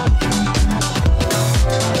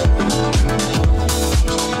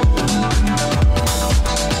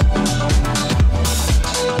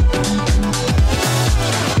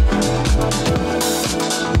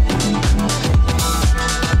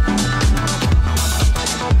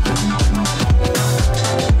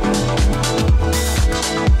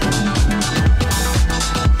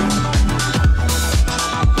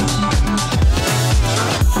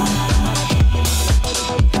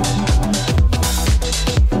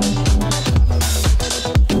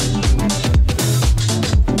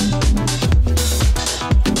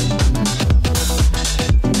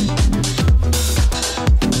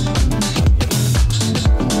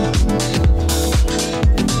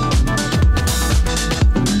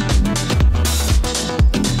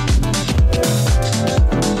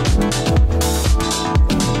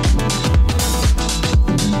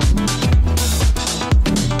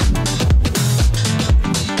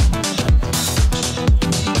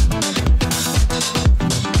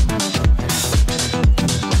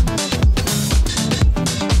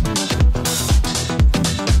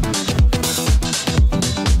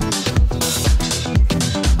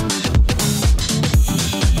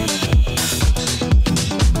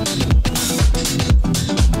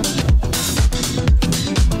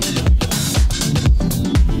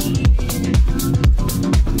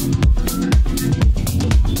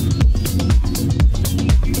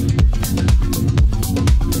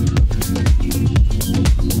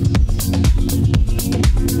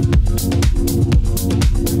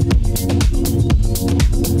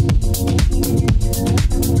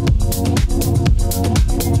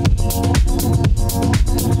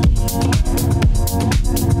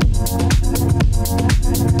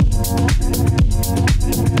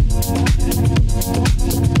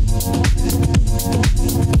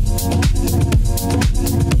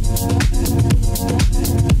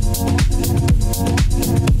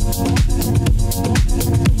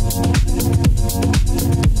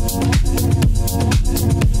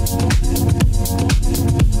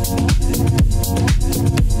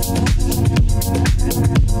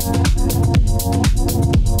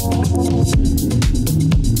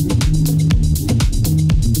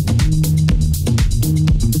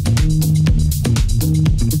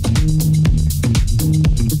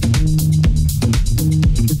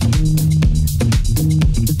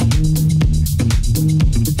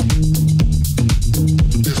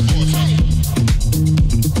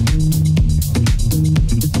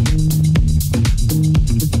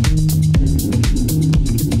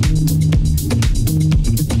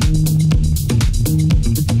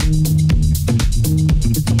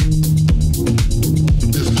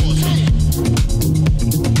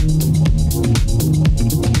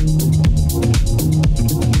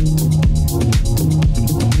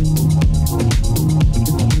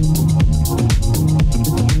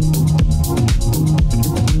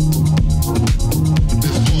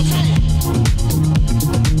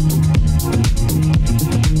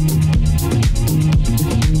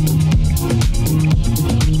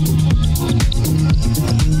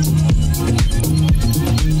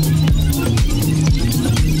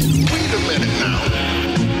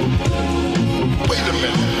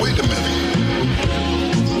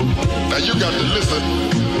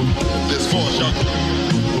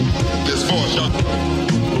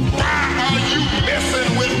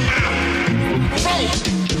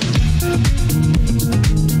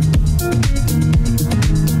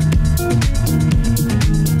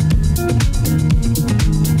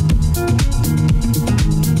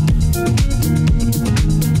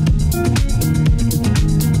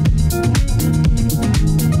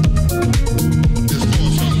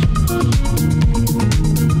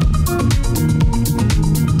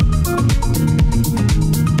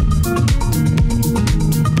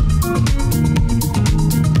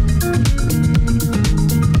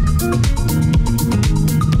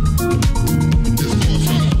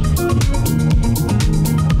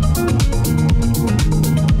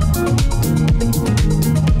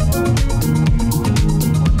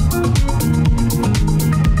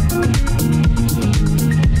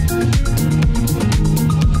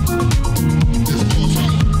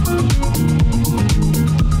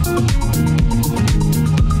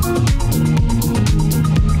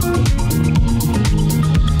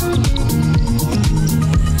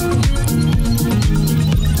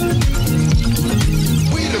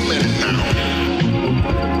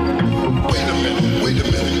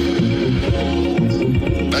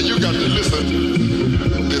 Now you got to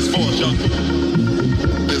listen. This voice, young.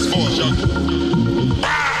 This voice, young. Why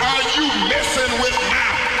are you messing with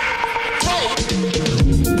now? Talk.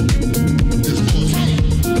 This voice. This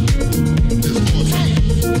voice.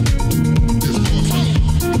 This voice. This voice.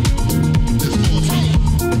 This voice.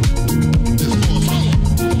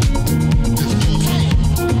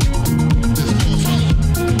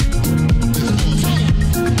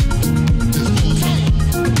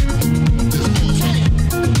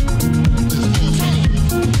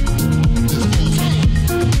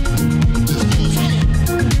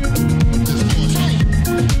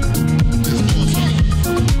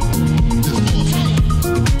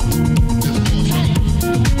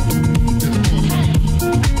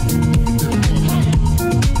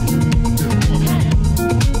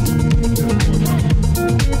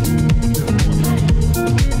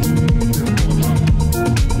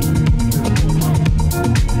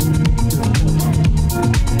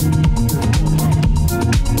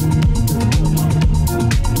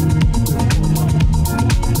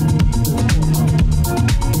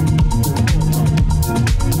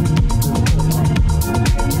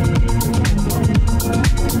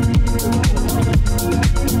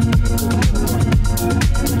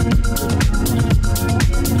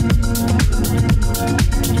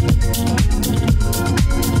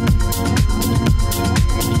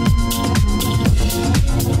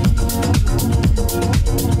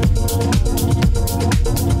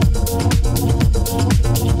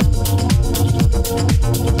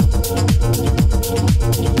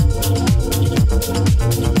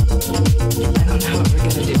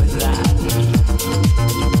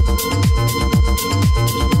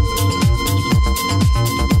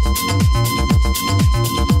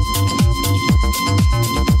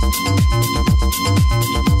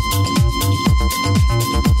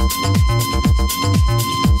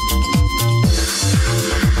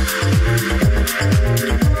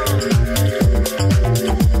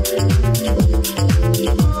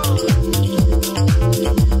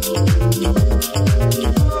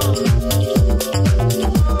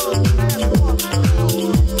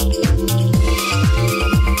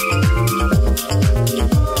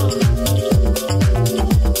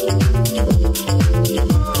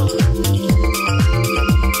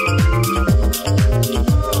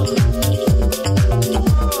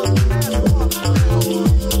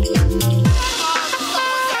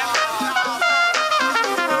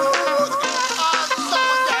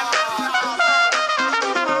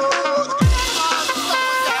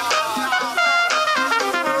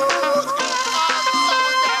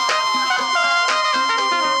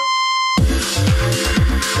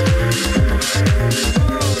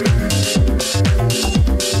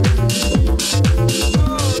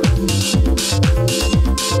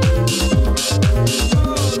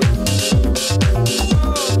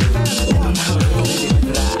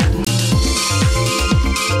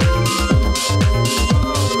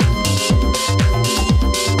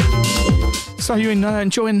 So you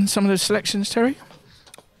enjoying some of the selections, Terry?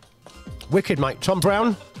 Wicked, mate. Tom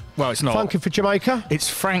Brown. Well, it's not. Funky for Jamaica. It's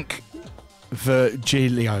Frank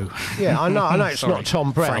Virgilio. Yeah, I know it's Sorry, not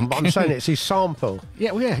Tom Brown, Frank. but I'm saying it's his sample.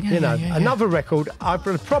 Yeah, well, yeah. You know, another record. I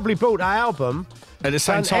probably bought that album At the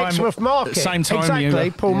same time, Exmouth Market. At the same time, exactly.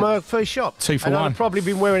 you, Paul Murphy's shop. 2 for and 1. I'd probably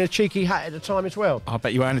been wearing a cheeky hat at the time as well. I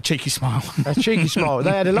bet you had a cheeky smile. A cheeky smile.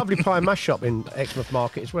 They had a lovely pie and mash shop in Exmouth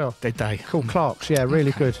Market as well. Did they? Called Clark's. Yeah,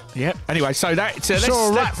 really good. Yep. Anyway, so that Saw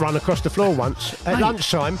a rat run across the floor once at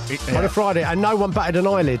lunchtime on a Friday, and no one batted an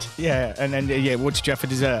eyelid. Yeah, and then what did you have for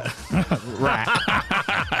dessert? Rat.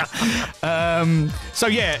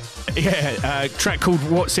 Track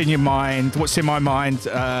called "What's in Your Mind," "What's in My Mind,"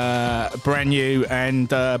 brand new, and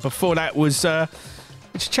before that was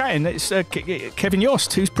it's chatting. It's Kevin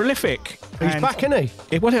Yost, who's prolific. He's back, isn't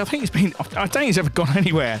he? Well, I think he's been. I don't think he's ever gone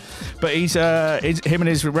anywhere, but him and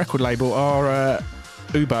his record label are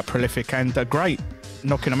uber prolific and great.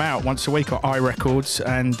 Knocking them out once a week on iRecords,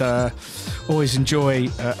 and always enjoy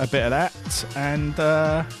a bit of that. And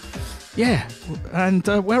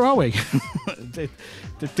where are we?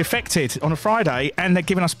 Defected on a Friday, and they're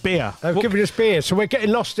giving us beer. They're giving us beer, so we're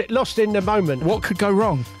getting lost in the moment. What could go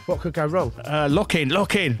wrong? What could go wrong? Lock in. We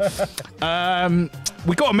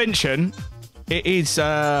got to mention it is.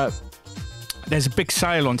 There's a big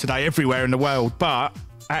sale on today everywhere in the world, but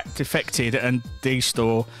at Defected and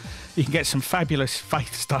D-Store, you can get some fabulous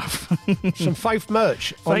Faith stuff. Some Faith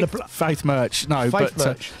merch. Faith merch. No, Faith but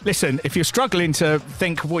merch. Listen, if you're struggling to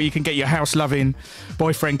think of what you can get your house-loving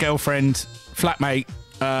boyfriend, girlfriend, flatmate,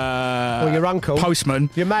 or your uncle, postman,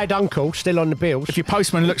 your mad uncle, still on the bills. If your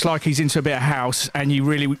postman looks like he's into a bit of house and you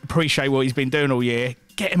really appreciate what he's been doing all year,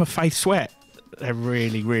 get him a Faith sweat. they're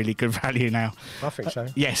really, really good value now. I think so.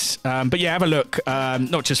 Yes, but yeah, have a look.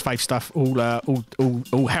 Not just Faith stuff,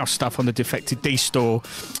 all house stuff on the Defected D store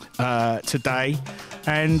today.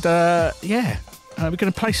 And yeah, we're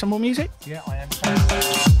going to play some more music. Yeah, I am.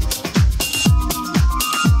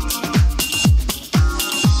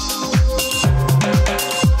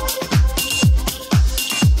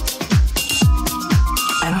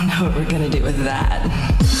 I don't know what we're gonna do with that.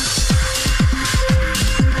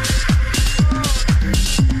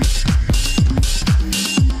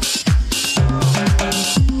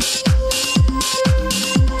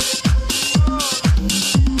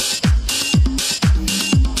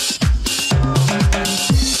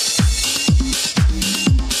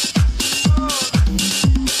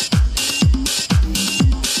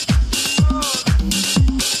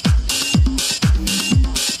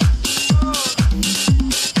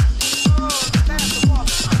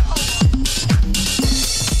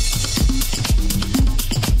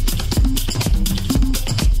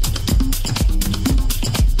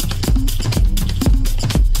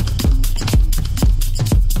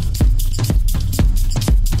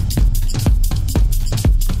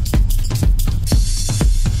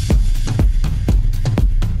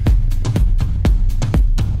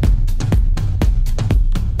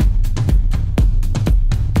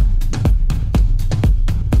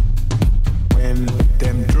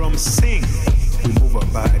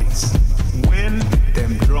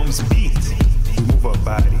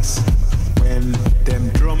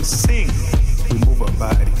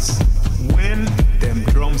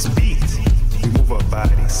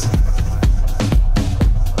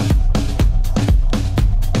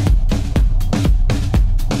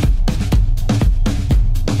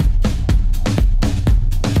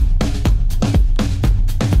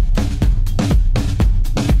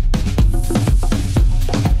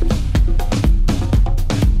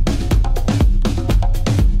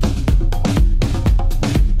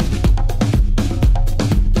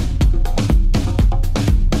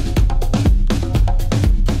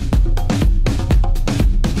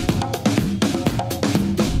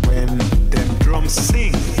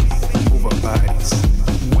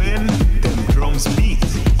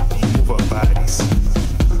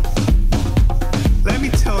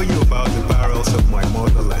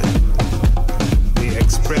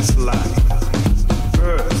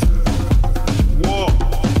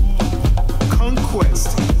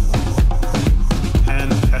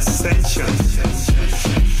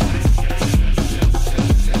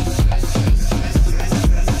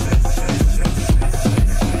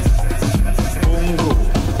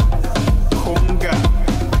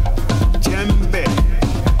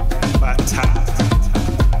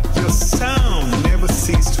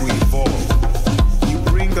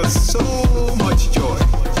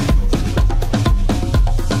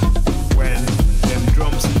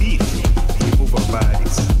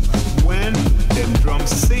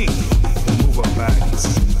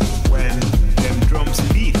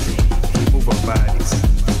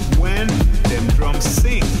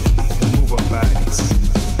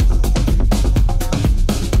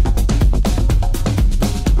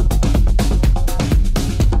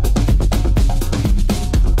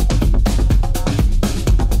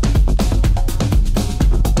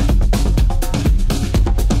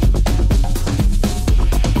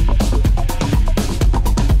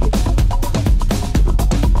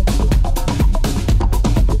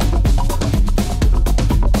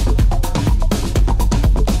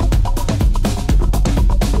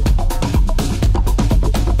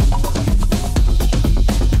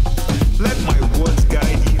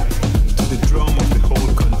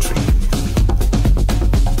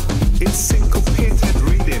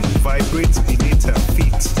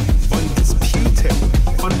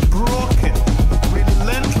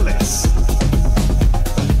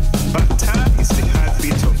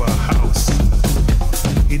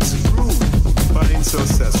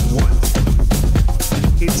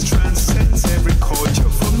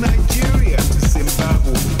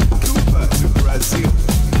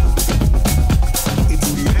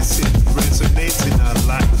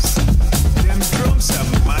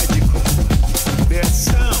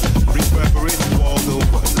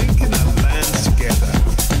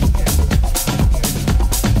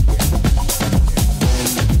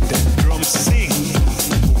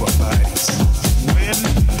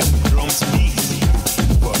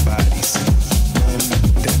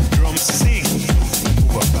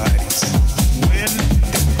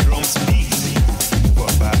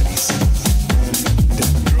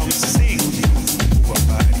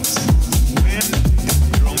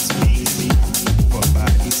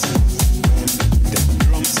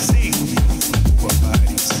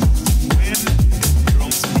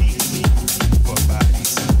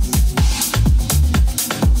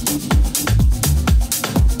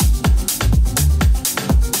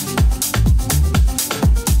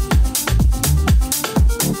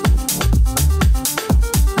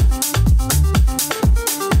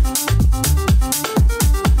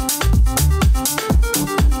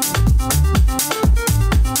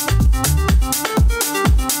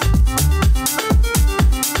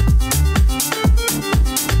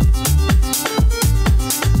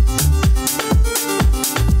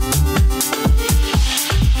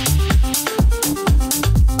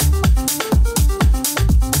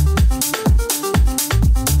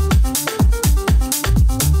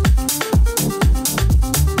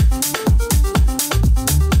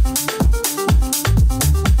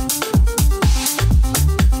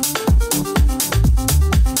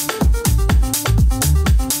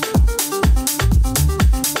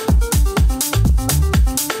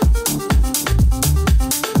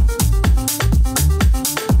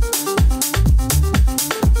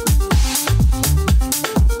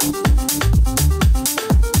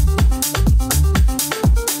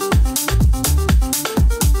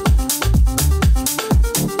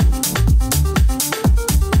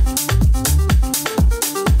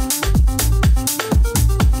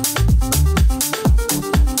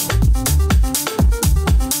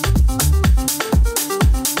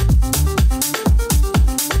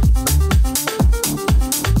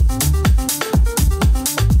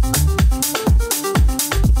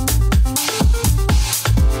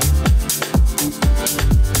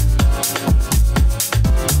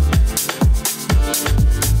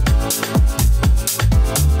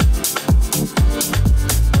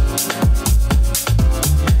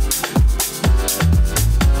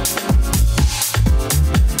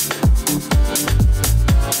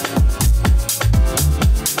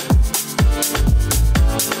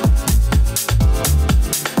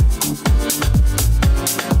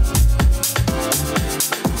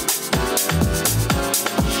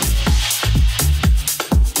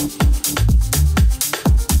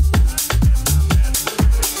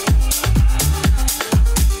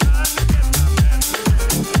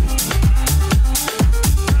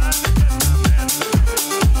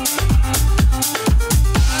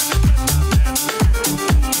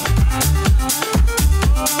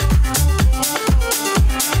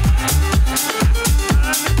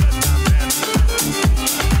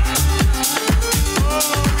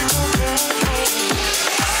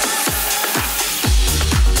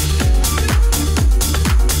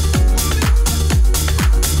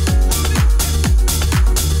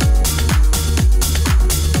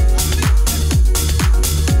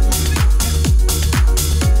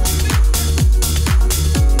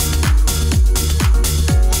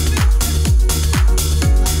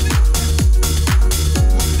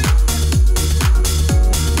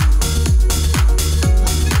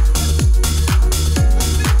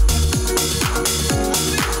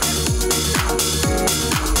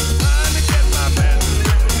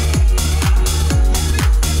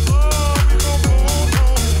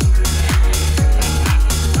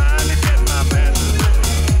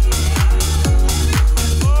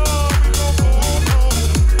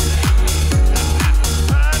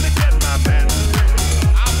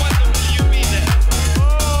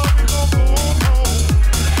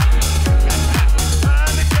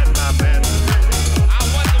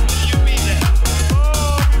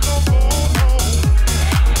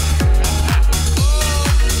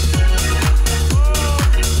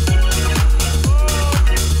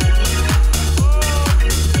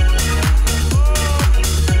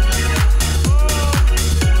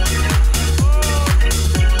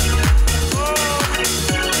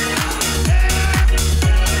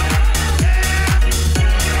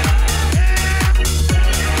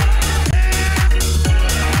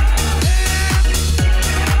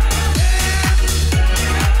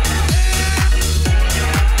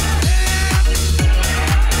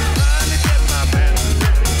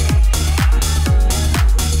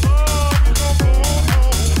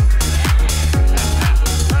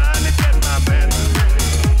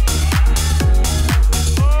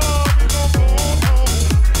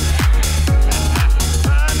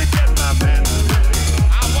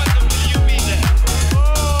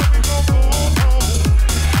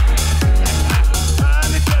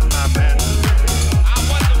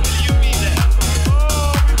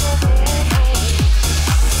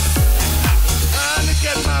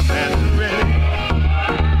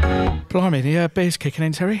 Blimey, the beer's kicking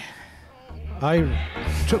in, Terry.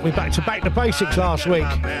 Took me back to basics last week.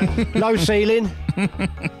 Low ceiling,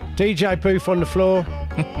 DJ booth on the floor.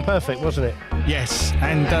 Perfect, wasn't it? Yes,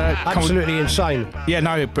 and absolutely insane. Yeah,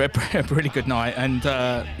 no, a really good night, and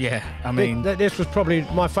yeah, I mean, this was probably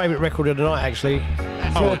my favourite record of the night, actually.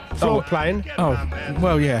 Floor playing. Oh,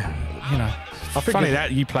 well, yeah, you know. I think Funny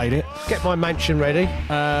that you played it. Get my mansion ready. Is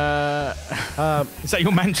that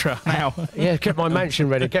your mantra now? Yeah, get my mansion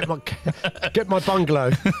ready. Get my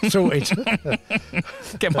bungalow sorted.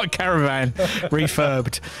 Get my caravan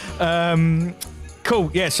refurbed. Cool.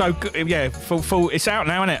 Yeah. So yeah, full. It's out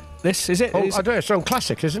now, isn't it? This is it. Oh, I do. It's on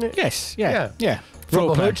Classic, isn't it? Yes. Yeah.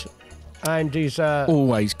 Robert Hood and his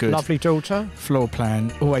always good. Lovely daughter. Floor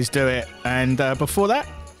Plan. Always do it. And before that,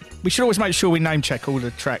 we should always make sure we name check all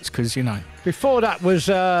the tracks because you know. Before that was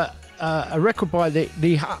a record by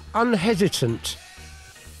the Unhesitant,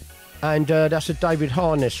 and that's a David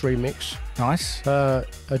Harness remix. Nice.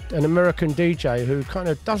 An American DJ who kind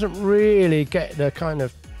of doesn't really get the kind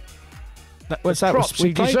of props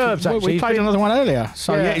he deserves. Actually, we played another one earlier.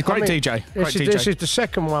 So yeah, he's a great DJ. This is the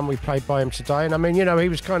second one we played by him today, and I mean, you know, he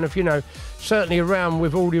was kind of, you know, certainly around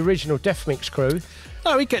with all the original Def Mix crew.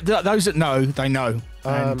 No, we get those that know, they know,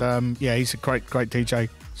 and yeah, he's a great DJ.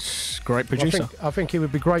 Great producer. I think he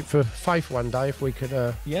would be great for Faith one day if we could.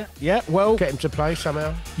 Well, get him to play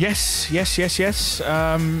somehow. Yes.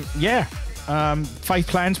 Faith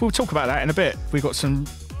plans. We'll talk about that in a bit. We've got some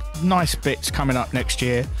nice bits coming up next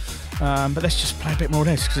year, but let's just play a bit more of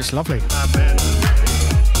this because it's lovely.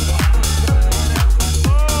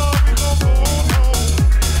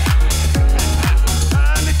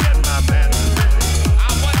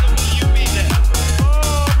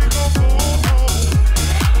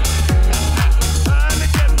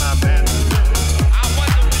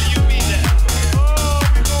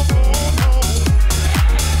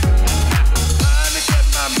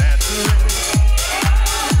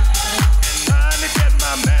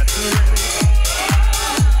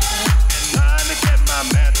 Trying to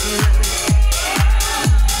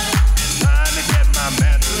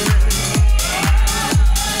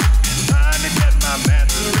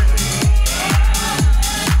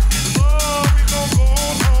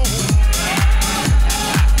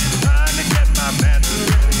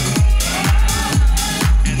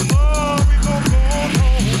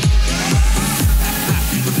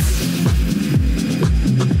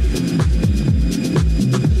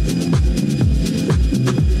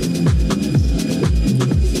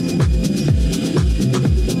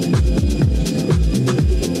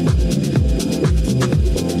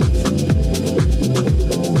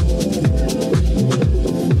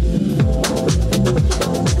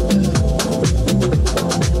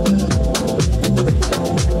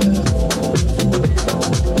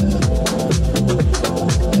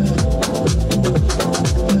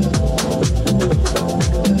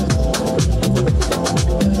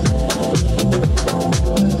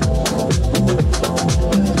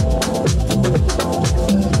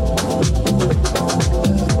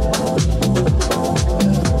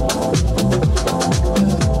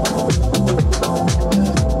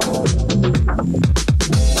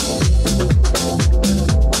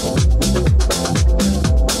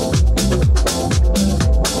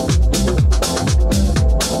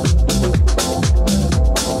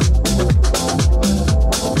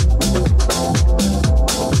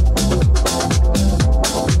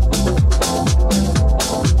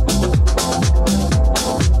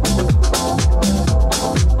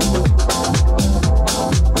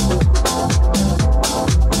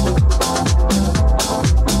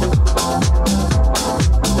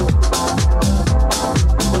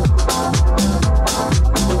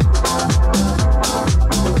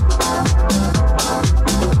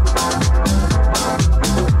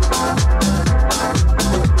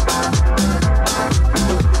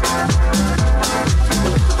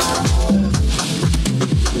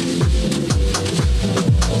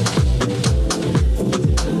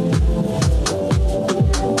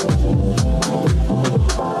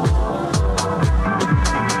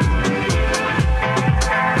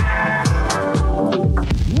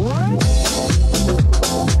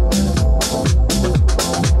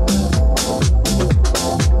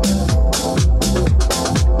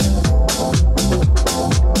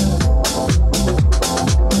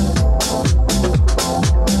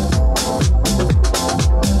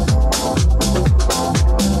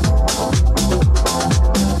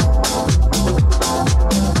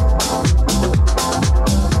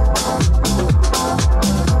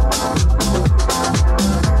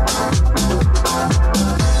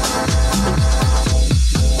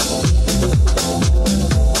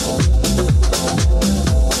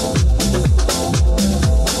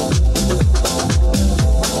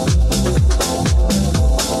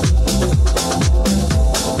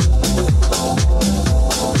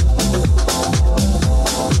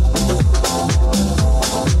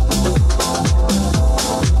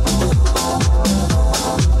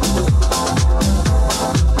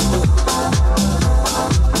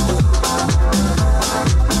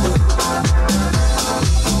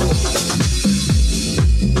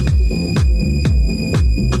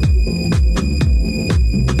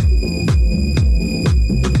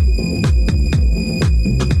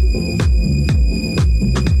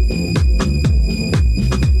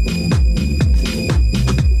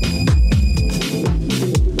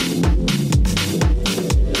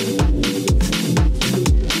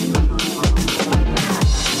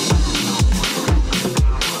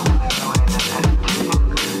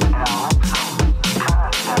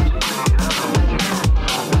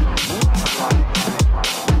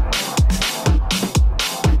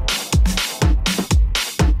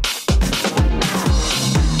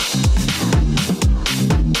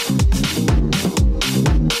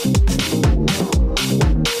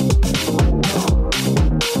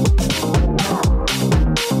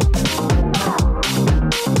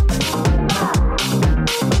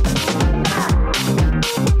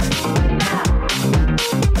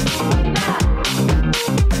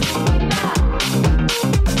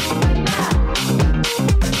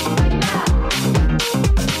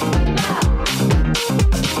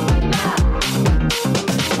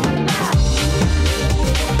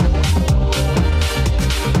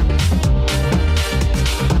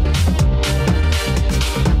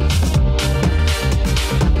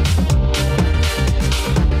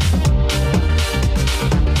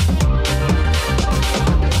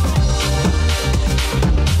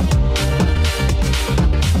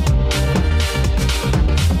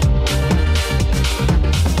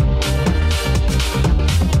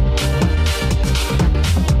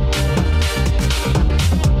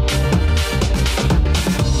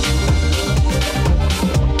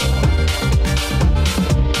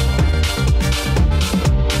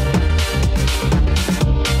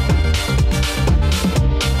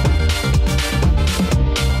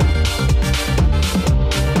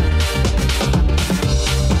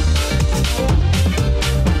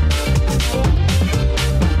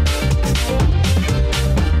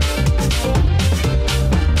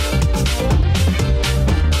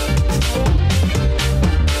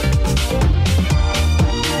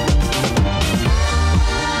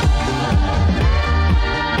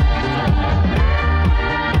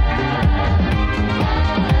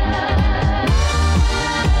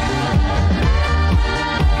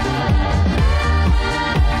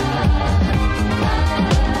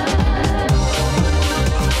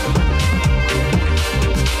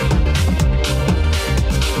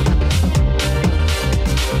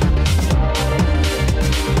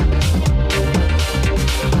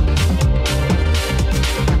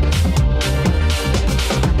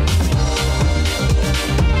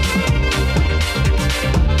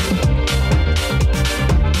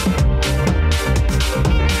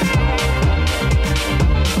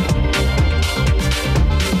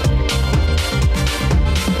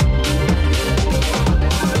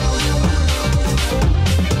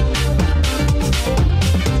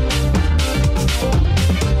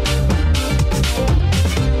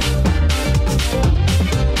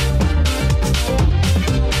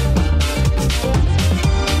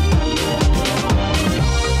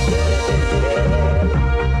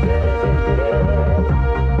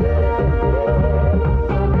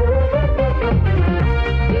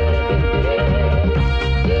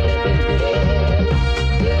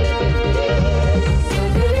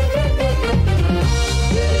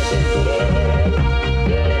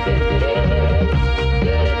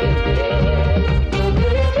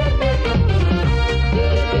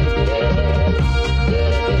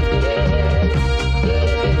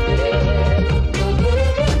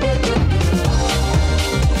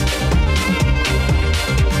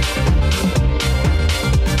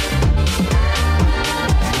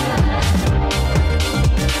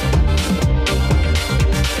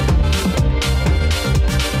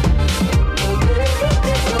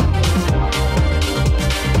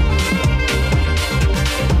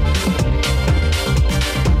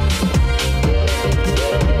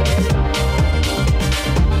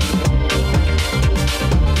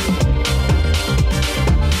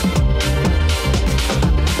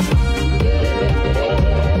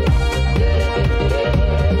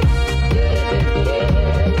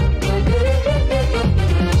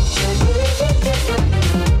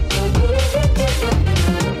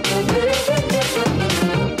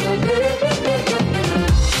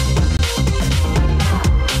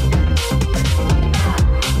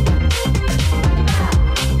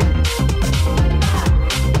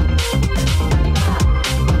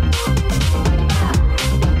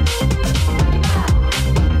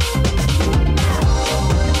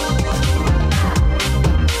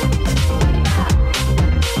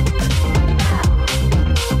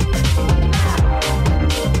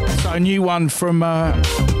new one from. Well,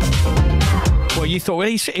 you thought, well,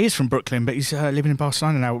 he's from Brooklyn, but he's living in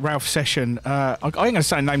Barcelona now. Ralph Session. I ain't going to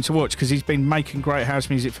say a name to watch because he's been making great house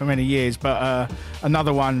music for many years, but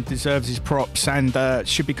another one deserves his props and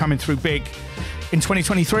should be coming through big in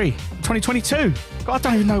 2023, 2022. God, I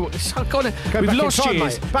don't even know what this. We've lost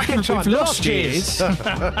years. Back in time. We've lost years.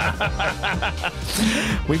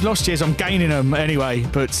 We've lost years. I'm gaining them anyway.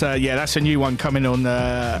 But yeah, that's a new one coming on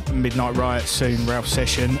Midnight Riot soon. Ralph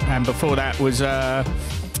Session, and before that was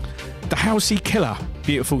the Housey Killer.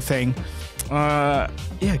 Beautiful thing. Yeah,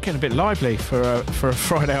 getting a bit lively for a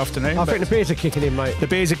Friday afternoon. I think the beers are kicking in, mate. The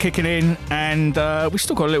beers are kicking in, and we've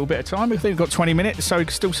still got a little bit of time. I think we've got 20 minutes, so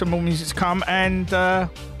still some more music to come, and a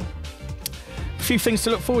few things to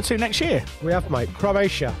look forward to next year. We have, mate.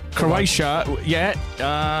 Croatia, yeah.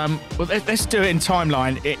 Well, let's do it in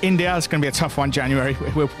timeline. India is going to be a tough one. January.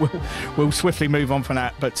 We'll swiftly move on from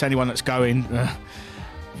that. But to anyone that's going,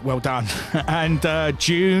 well done. And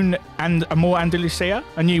June, and more Andalusia,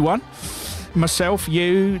 a new one. Myself,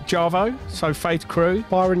 you, Javo, so Faith Crew,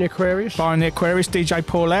 Byron the Aquarius, DJ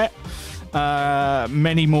Paulette,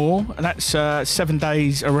 many more. And that's 7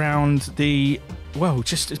 days around the, well,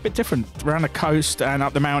 just it's a bit different, around the coast and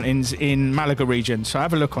up the mountains in Malaga region. So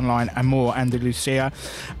have a look online, and more Andalusia.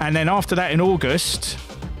 And then after that in August,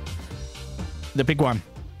 the big one,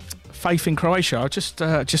 Faith in Croatia. Just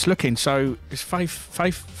looking. So it's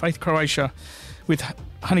Faith Croatia with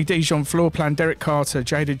Honey Dijon, Floor Plan, Derek Carter,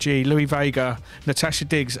 Jada G, Louie Vega, Natasha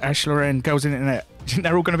Diggs, Ash Loren, Girls in the Internet.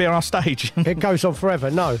 They're all going to be on our stage. It goes on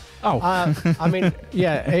forever. No. Oh. I mean,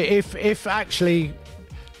 yeah. If actually,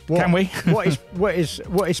 can we? what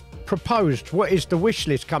is proposed? What is the wish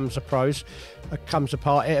list comes apart?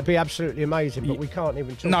 It'd be absolutely amazing, but we can't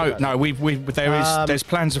even talk about No, there's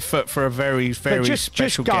plans afoot for a very special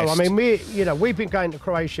just go. guest. I mean, we've been going to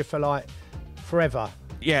Croatia for like forever.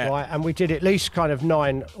 Yeah. Right, and we did at least kind of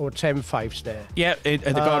 9 or 10 faiths there. Yeah, at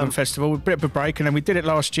the Garden Festival, a bit of a break, and then we did it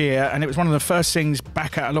last year, and it was one of the first things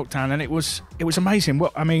back out of lockdown, and it was amazing.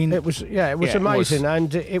 What I mean, it was amazing,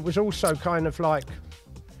 and it was also kind of like,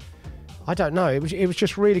 I don't know, it was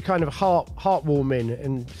just really kind of heartwarming,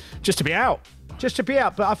 and just to be out.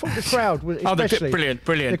 But I thought the crowd was especially... brilliant.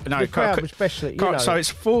 The crowd was especially, So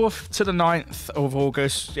it's 4th to the 9th of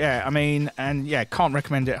August. Yeah, I mean, and yeah, can't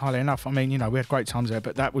recommend it highly enough. I mean, we had great times there,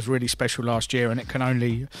 but that was really special last year, and it can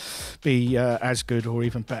only be as good or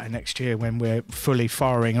even better next year when we're fully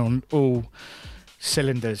firing on all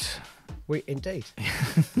cylinders. Indeed.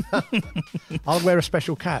 I'll wear a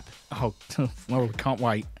special cap. Oh, well, can't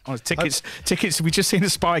wait. Tickets. We've just seen a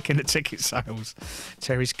spike in the ticket sales.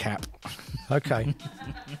 Terry's cap. Okay.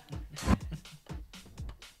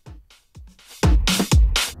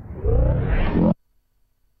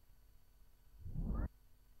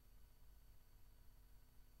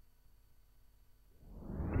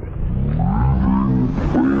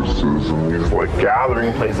 These like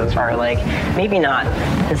gathering places are like maybe not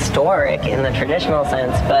historic in the traditional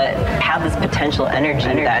sense, but have this potential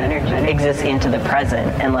energy that exists into the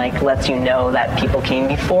present and like lets you know that people came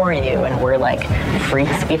before you and were like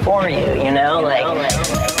freaks before you, like.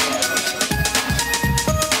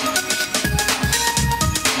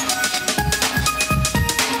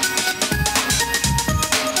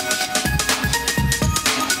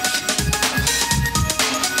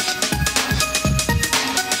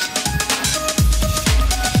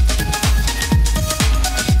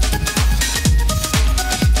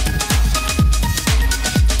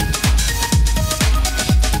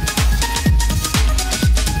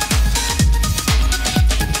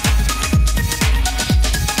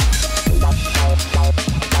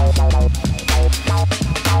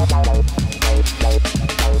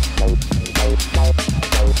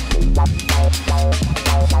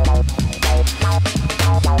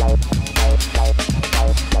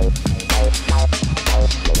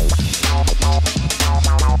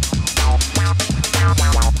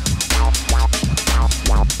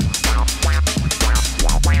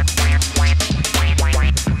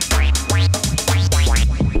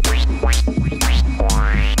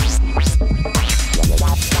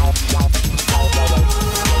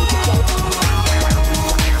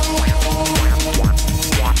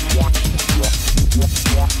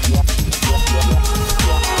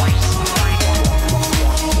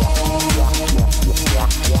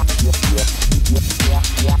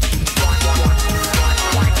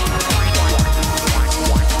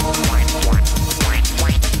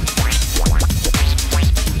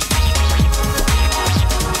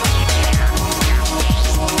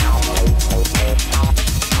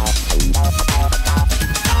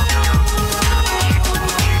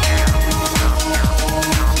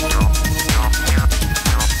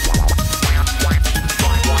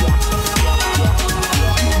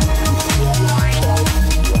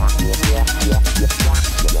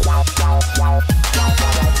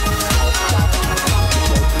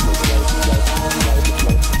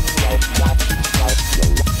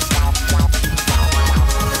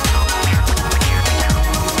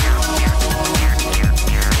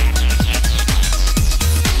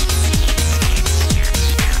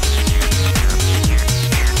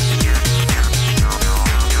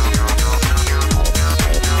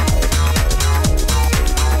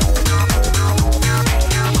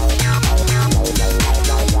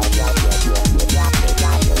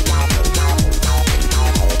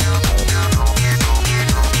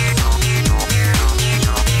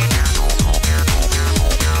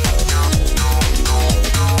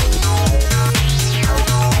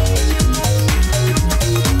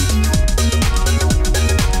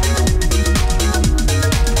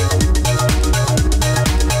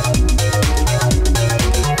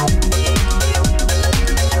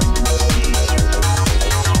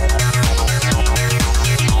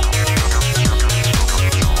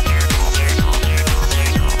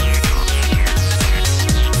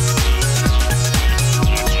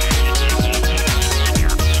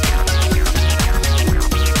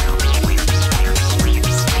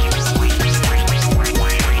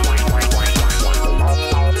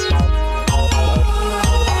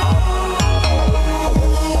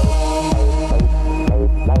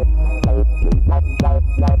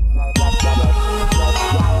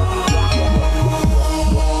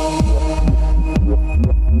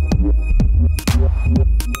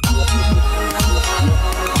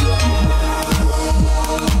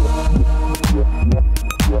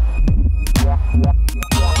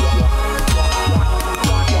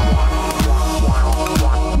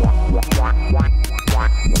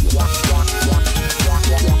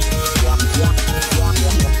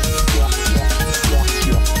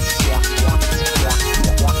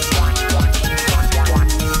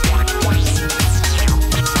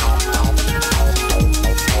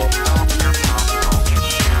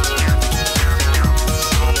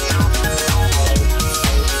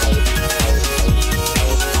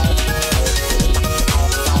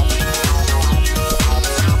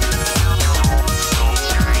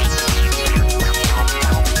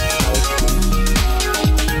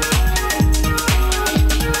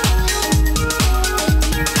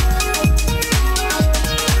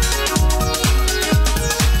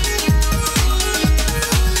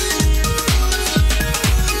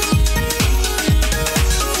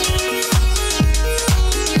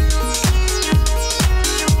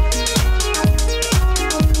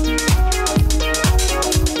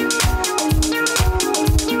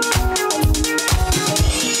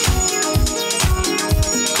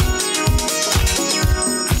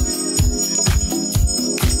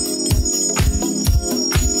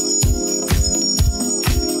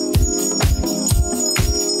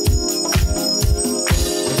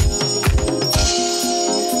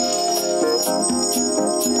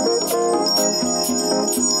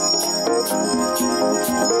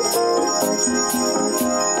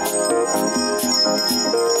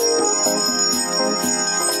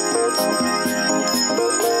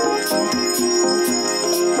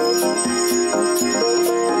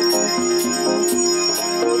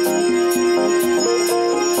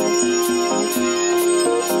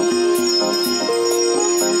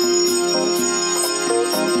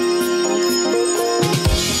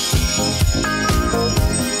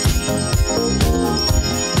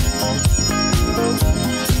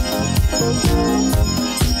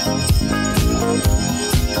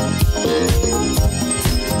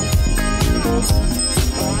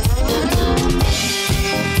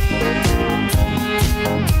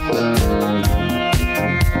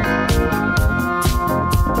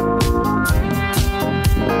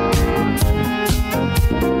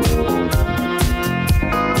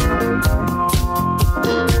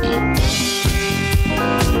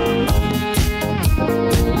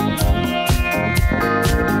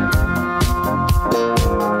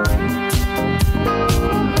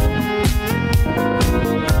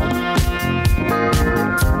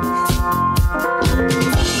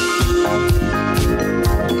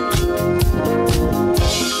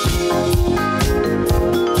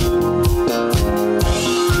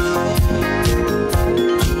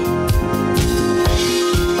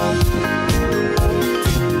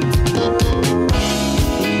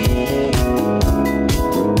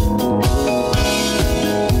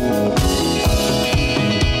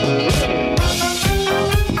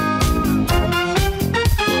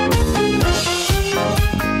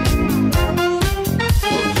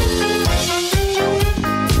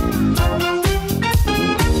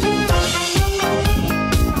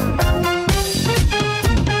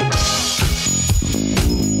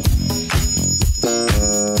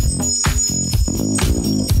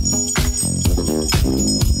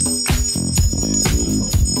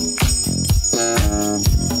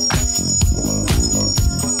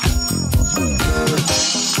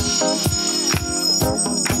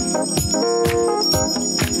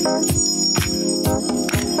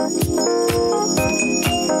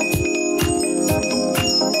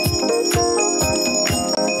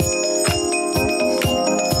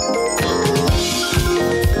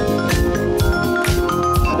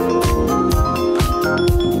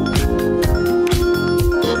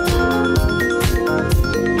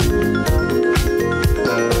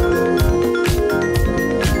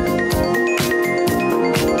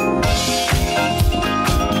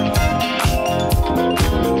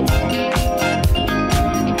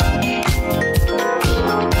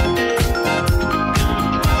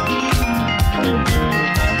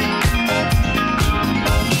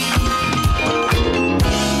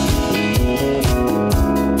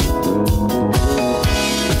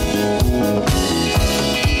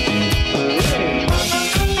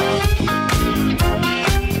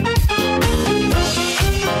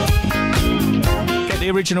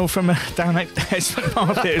 original from down at Esmond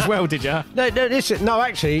Market as well, did you? No,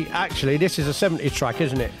 actually, this is a 70s track,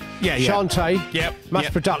 isn't it? Yeah. Shantae. Yep. Mass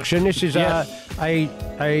production. This is a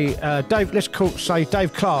Dave. Let's say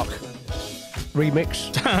Dave Clark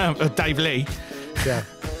remix. Dave Lee. Yeah.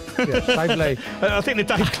 Dave Lee. I think the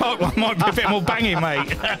Dave Clark one might be a bit more banging,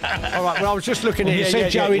 mate. All right, well, I was just looking at it. It said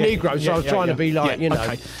Joey Negro, so I was trying to be like, you know.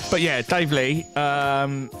 Okay. But yeah, Dave Lee.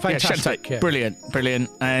 Fantastic. Yeah, Brilliant.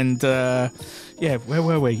 And where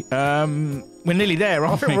were we? We're nearly there,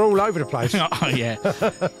 aren't we? I think we're all over the place. Oh, yeah.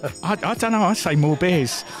 I don't know. I'd say more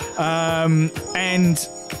beers. And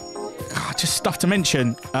just stuff to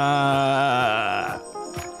mention.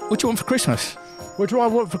 What do you want for Christmas? What do I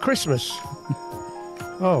want for Christmas?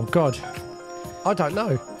 Oh, God. I don't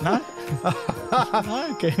know. No?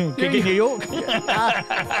 No? Gig in New York?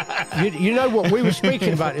 You know what? We were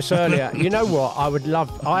speaking about this earlier. You know what?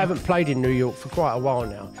 I haven't played in New York for quite a while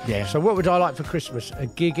now. Yeah. So what would I like for Christmas? A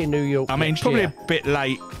gig in New York. I mean, probably a bit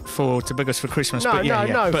late to book us for Christmas. No, but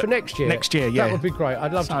no, but for next year. Next year, yeah. That would be great.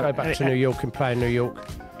 I'd love to go back to New York and play in New York.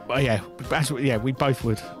 Well, yeah, we both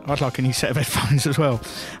would. I'd like a new set of headphones as well.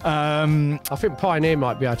 I think Pioneer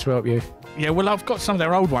might be able to help you. Yeah, well, I've got some of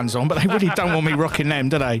their old ones on, but they really don't want me rocking them,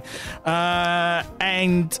 do they?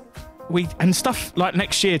 And stuff like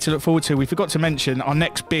next year to look forward to. We forgot to mention our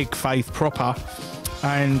next big Faith proper,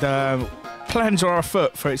 and plans are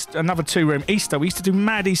afoot for another 2-room Easter. We used to do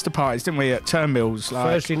mad Easter parties, didn't we, at Turnmills?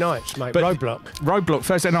 Thursday nights, mate. Roadblock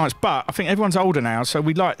Thursday nights. But I think everyone's older now, so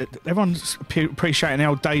everyone's appreciating the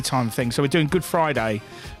old daytime thing. So we're doing Good Friday,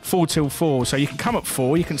 4 till 4. So you can come at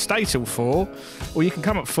 4, you can stay till 4, or you can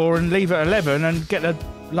come at 4 and leave at 11 and get the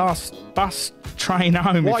last bus train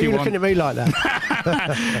home. Why if you are you want. looking at me like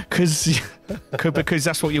that? Because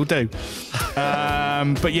that's what you'll do.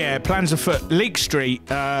 But yeah, plans afoot. Leek Street,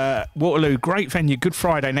 Waterloo, great venue. Good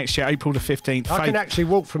Friday next year, April the 15th. I can actually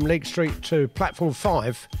walk from Leek Street to platform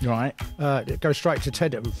 5. Right. Go straight to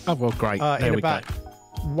Teddington. Oh, well, great. There in we about go.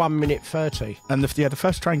 1 minute 30. And the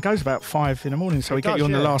first train goes about 5 in the morning, so we get you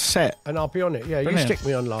on the last set. And I'll be on it. Yeah, Brilliant. You stick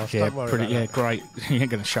me on last. Yeah, Don't worry about that. Great. You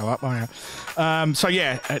ain't going to show up, are you? So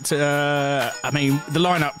yeah, I mean, the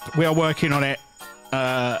lineup, we are working on it.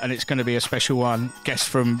 And it's going to be a special one. Guests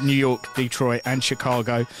from New York, Detroit and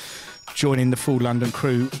Chicago joining the full London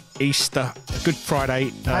crew. Easter, Good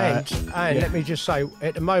Friday. And let me just say,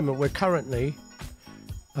 at the moment, we're currently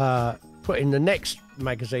putting the next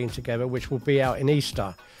magazine together, which will be out in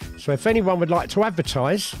Easter. So if anyone would like to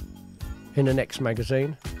advertise in the next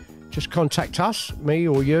magazine, just contact us, me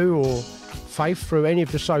or you or Faith, through any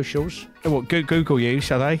of the socials. What, Google you,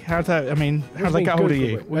 shall they? How do they get hold of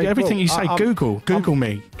you? Well, everything you say, Google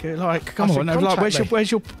me. Like, come on, like,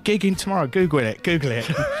 where's your gig in tomorrow? Google it. Google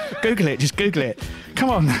it. Just Google it. Come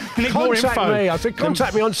on, need more info. Contact me. I said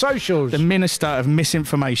contact me on socials. The Minister of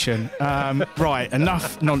Misinformation. Right,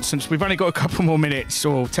 enough nonsense. We've only got a couple more minutes,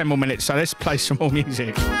 or 10 more minutes, so let's play some more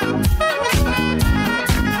music.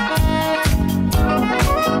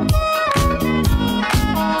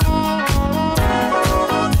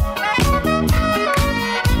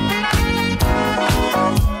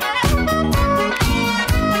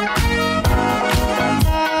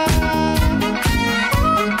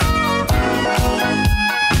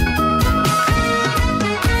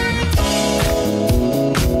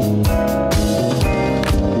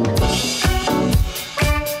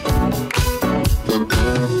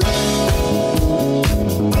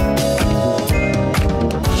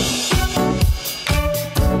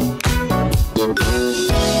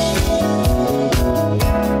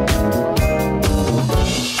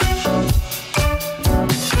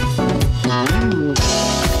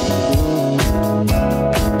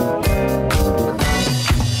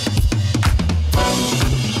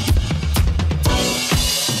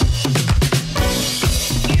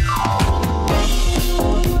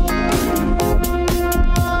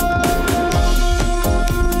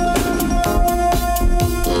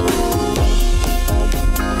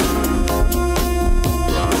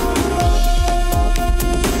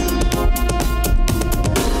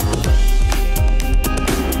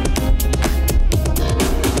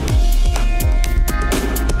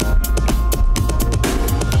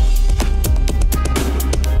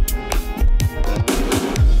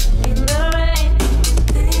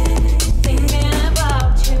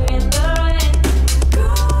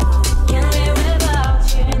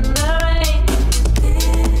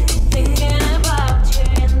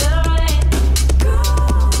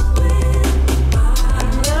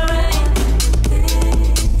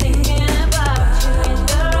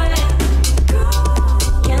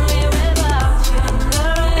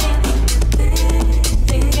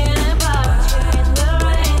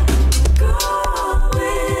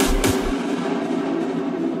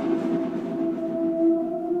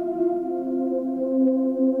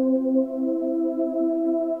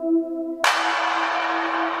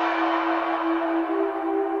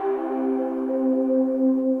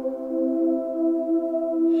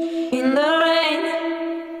 in the rain.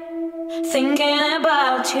 Thinking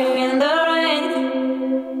about you in the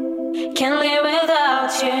rain. Can't live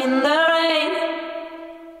without you in the rain.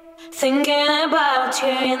 Thinking about you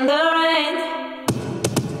in the rain.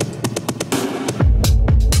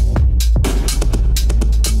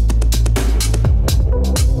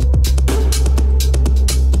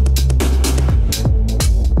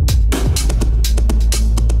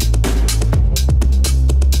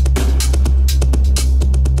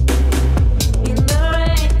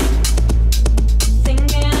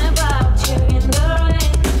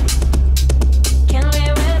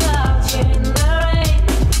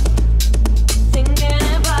 Thinking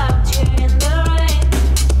about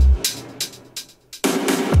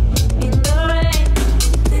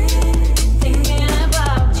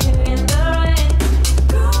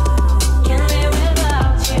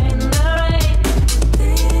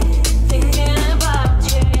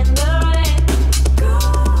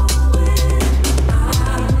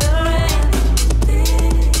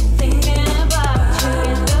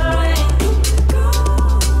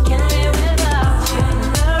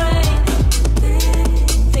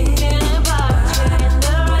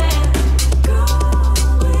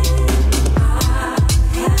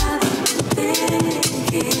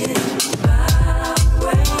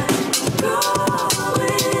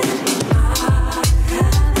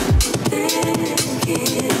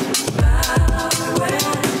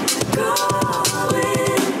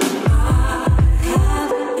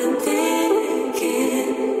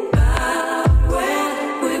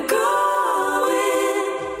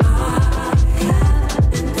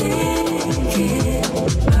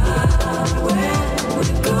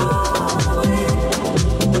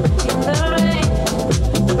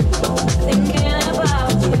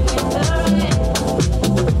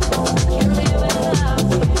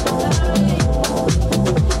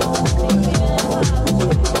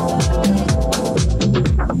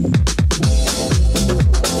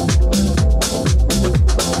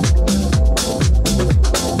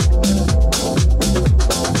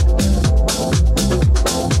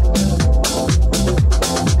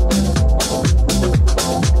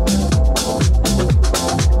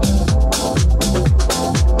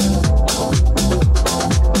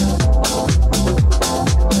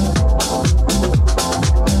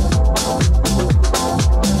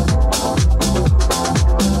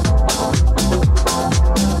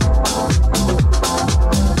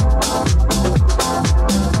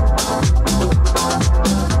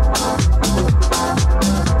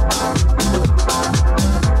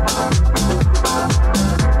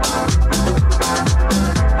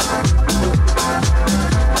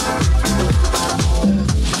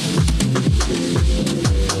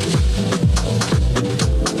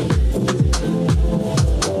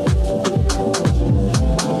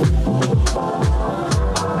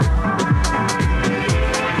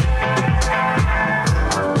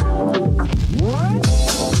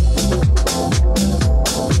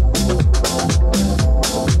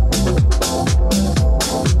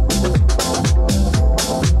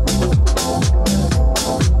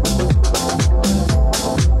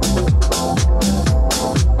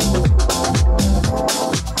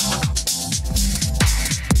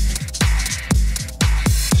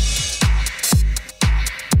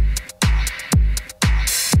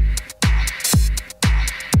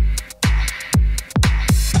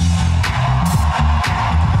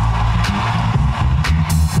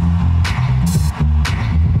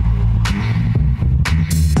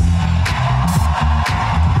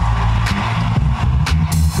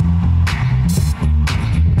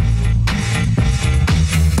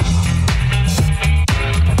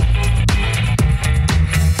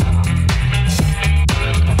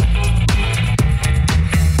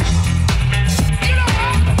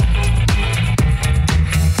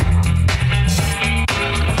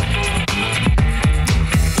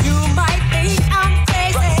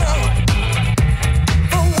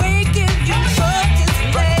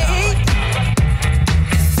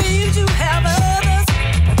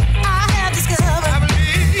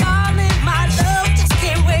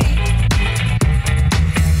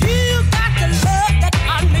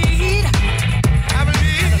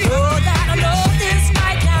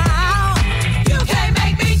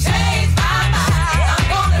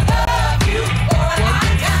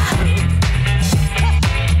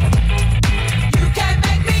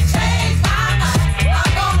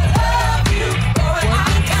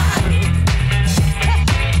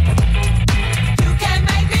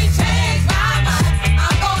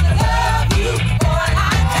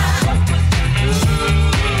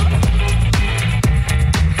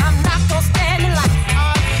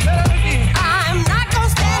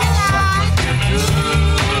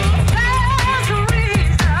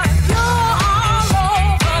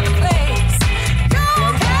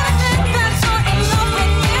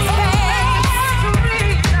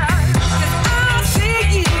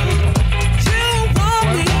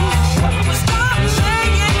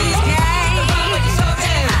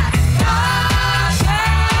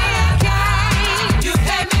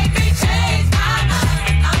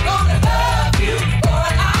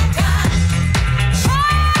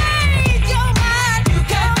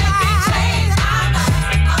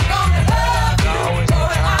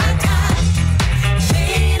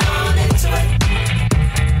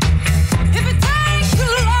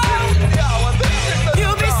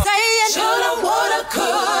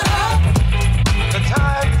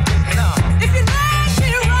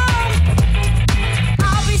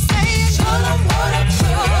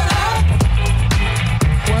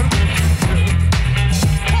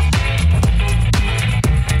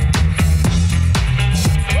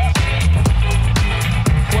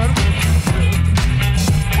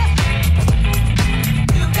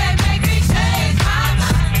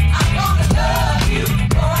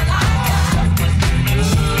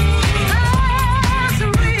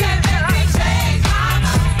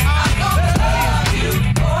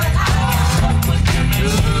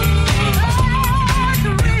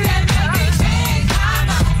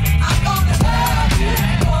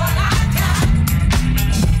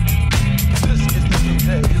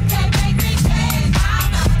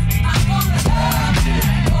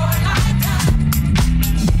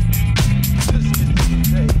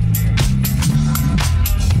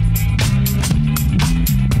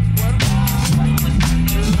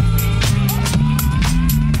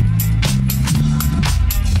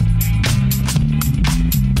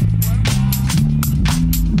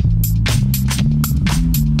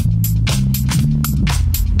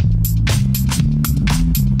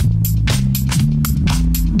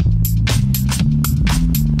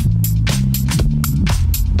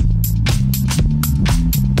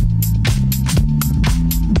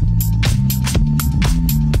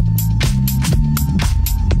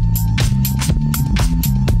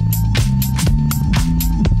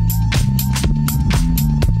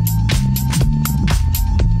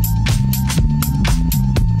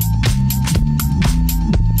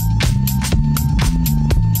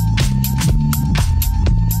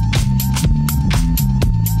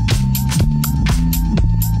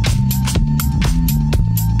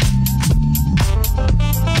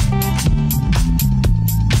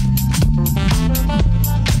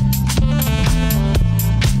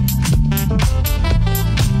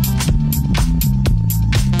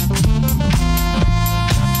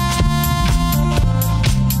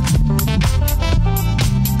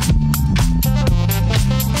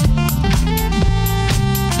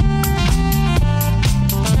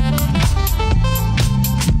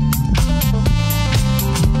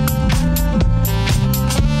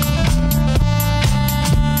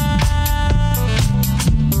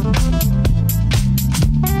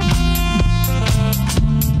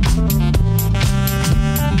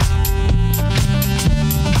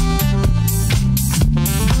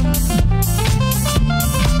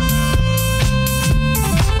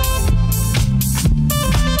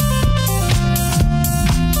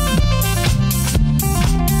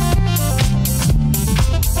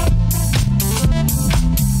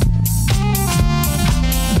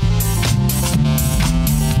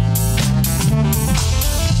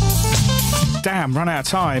damn, run out of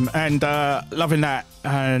time, and loving that.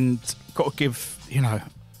 And got to give, you know,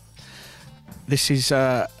 this is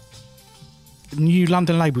new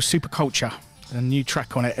London label, Super Culture, a new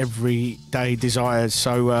track on it, Everyday Desires.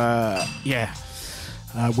 So yeah,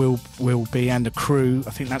 Will be and the crew.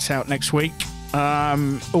 I think that's out next week.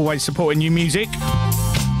 Always supporting new music,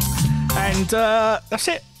 and that's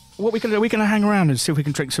it. What we're going to do, we're going to hang around and see if we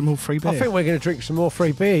can drink some more free beer. I think we're going to drink some more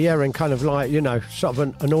free beer, yeah, and kind of like, you know, sort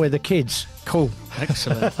of annoy the kids. Cool,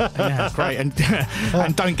 excellent, yeah, great, and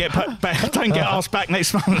don't get asked back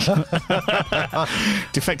next month.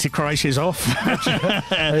 Defected Croatia's off.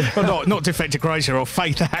 Well, not Defected Croatia, or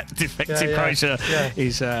Faith that Defected Croatia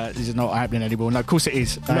is not happening anymore. No, of course it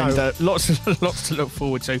is, and lots to look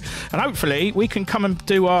forward to, and hopefully we can come and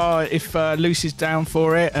do our, if Lucy's down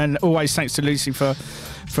for it, and always thanks to Lucy for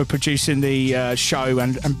producing the show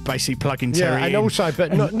and basically plugging Terry in. And also,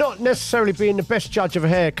 but not necessarily being the best judge of a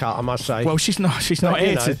haircut, I must say. Well, she's not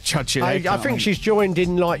here to judge your haircut. I think she's joined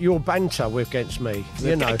in like your banter against me.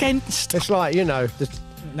 You know, against. It's like, you know.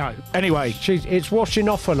 No. Anyway, it's washing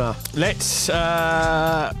off on her. Let's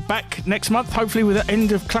back next month, hopefully, with an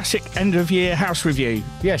classic end of year house review.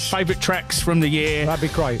 Yes. Favourite tracks from the year. That'd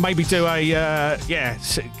be great. Maybe do a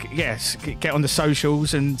get on the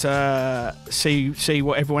socials and see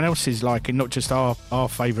what everyone else is like, and not just our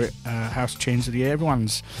favourite house tunes of the year.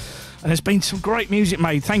 Everyone's. And there's been some great music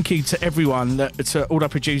made. Thank you to everyone, to all our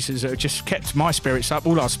producers that have just kept my spirits up,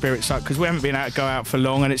 all our spirits up, because we haven't been able to go out for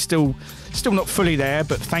long, and it's still not fully there.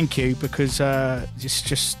 But thank you, because the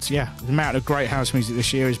amount of great house music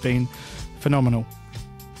this year has been phenomenal.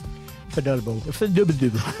 Phenomenal.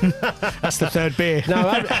 That's the third beer. No,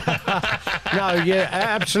 yeah,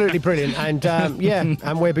 absolutely brilliant. And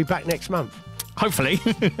and we'll be back next month. Hopefully.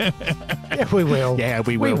 Yeah, we will. Yeah,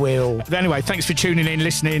 we will. We will. But anyway, thanks for tuning in,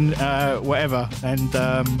 listening, whatever. And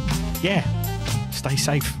stay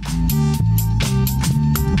safe.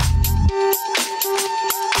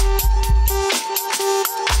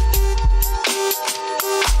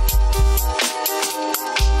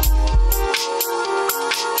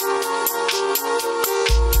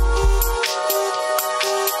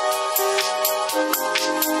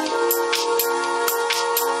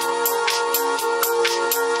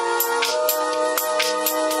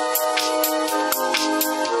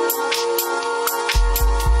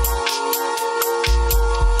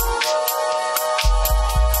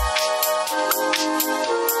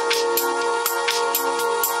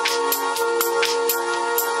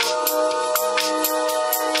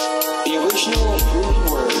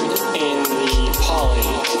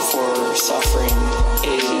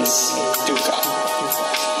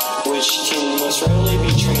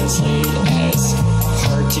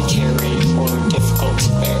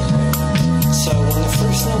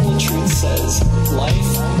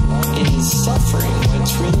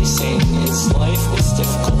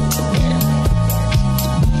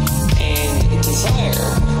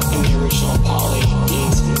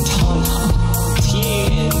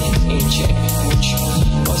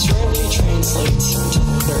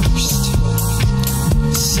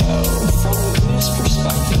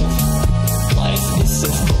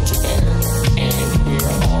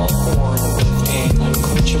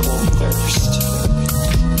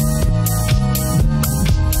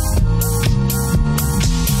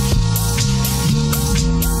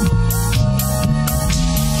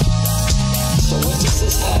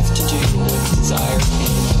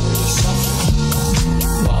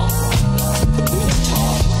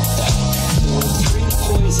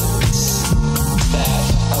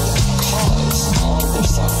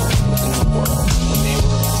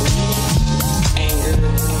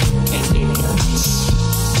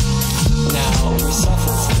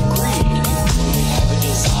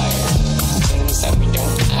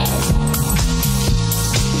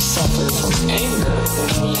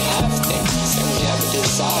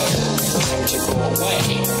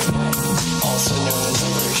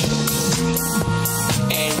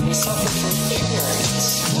 And we suffer from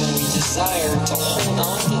ignorance when we desire to hold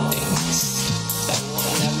on to things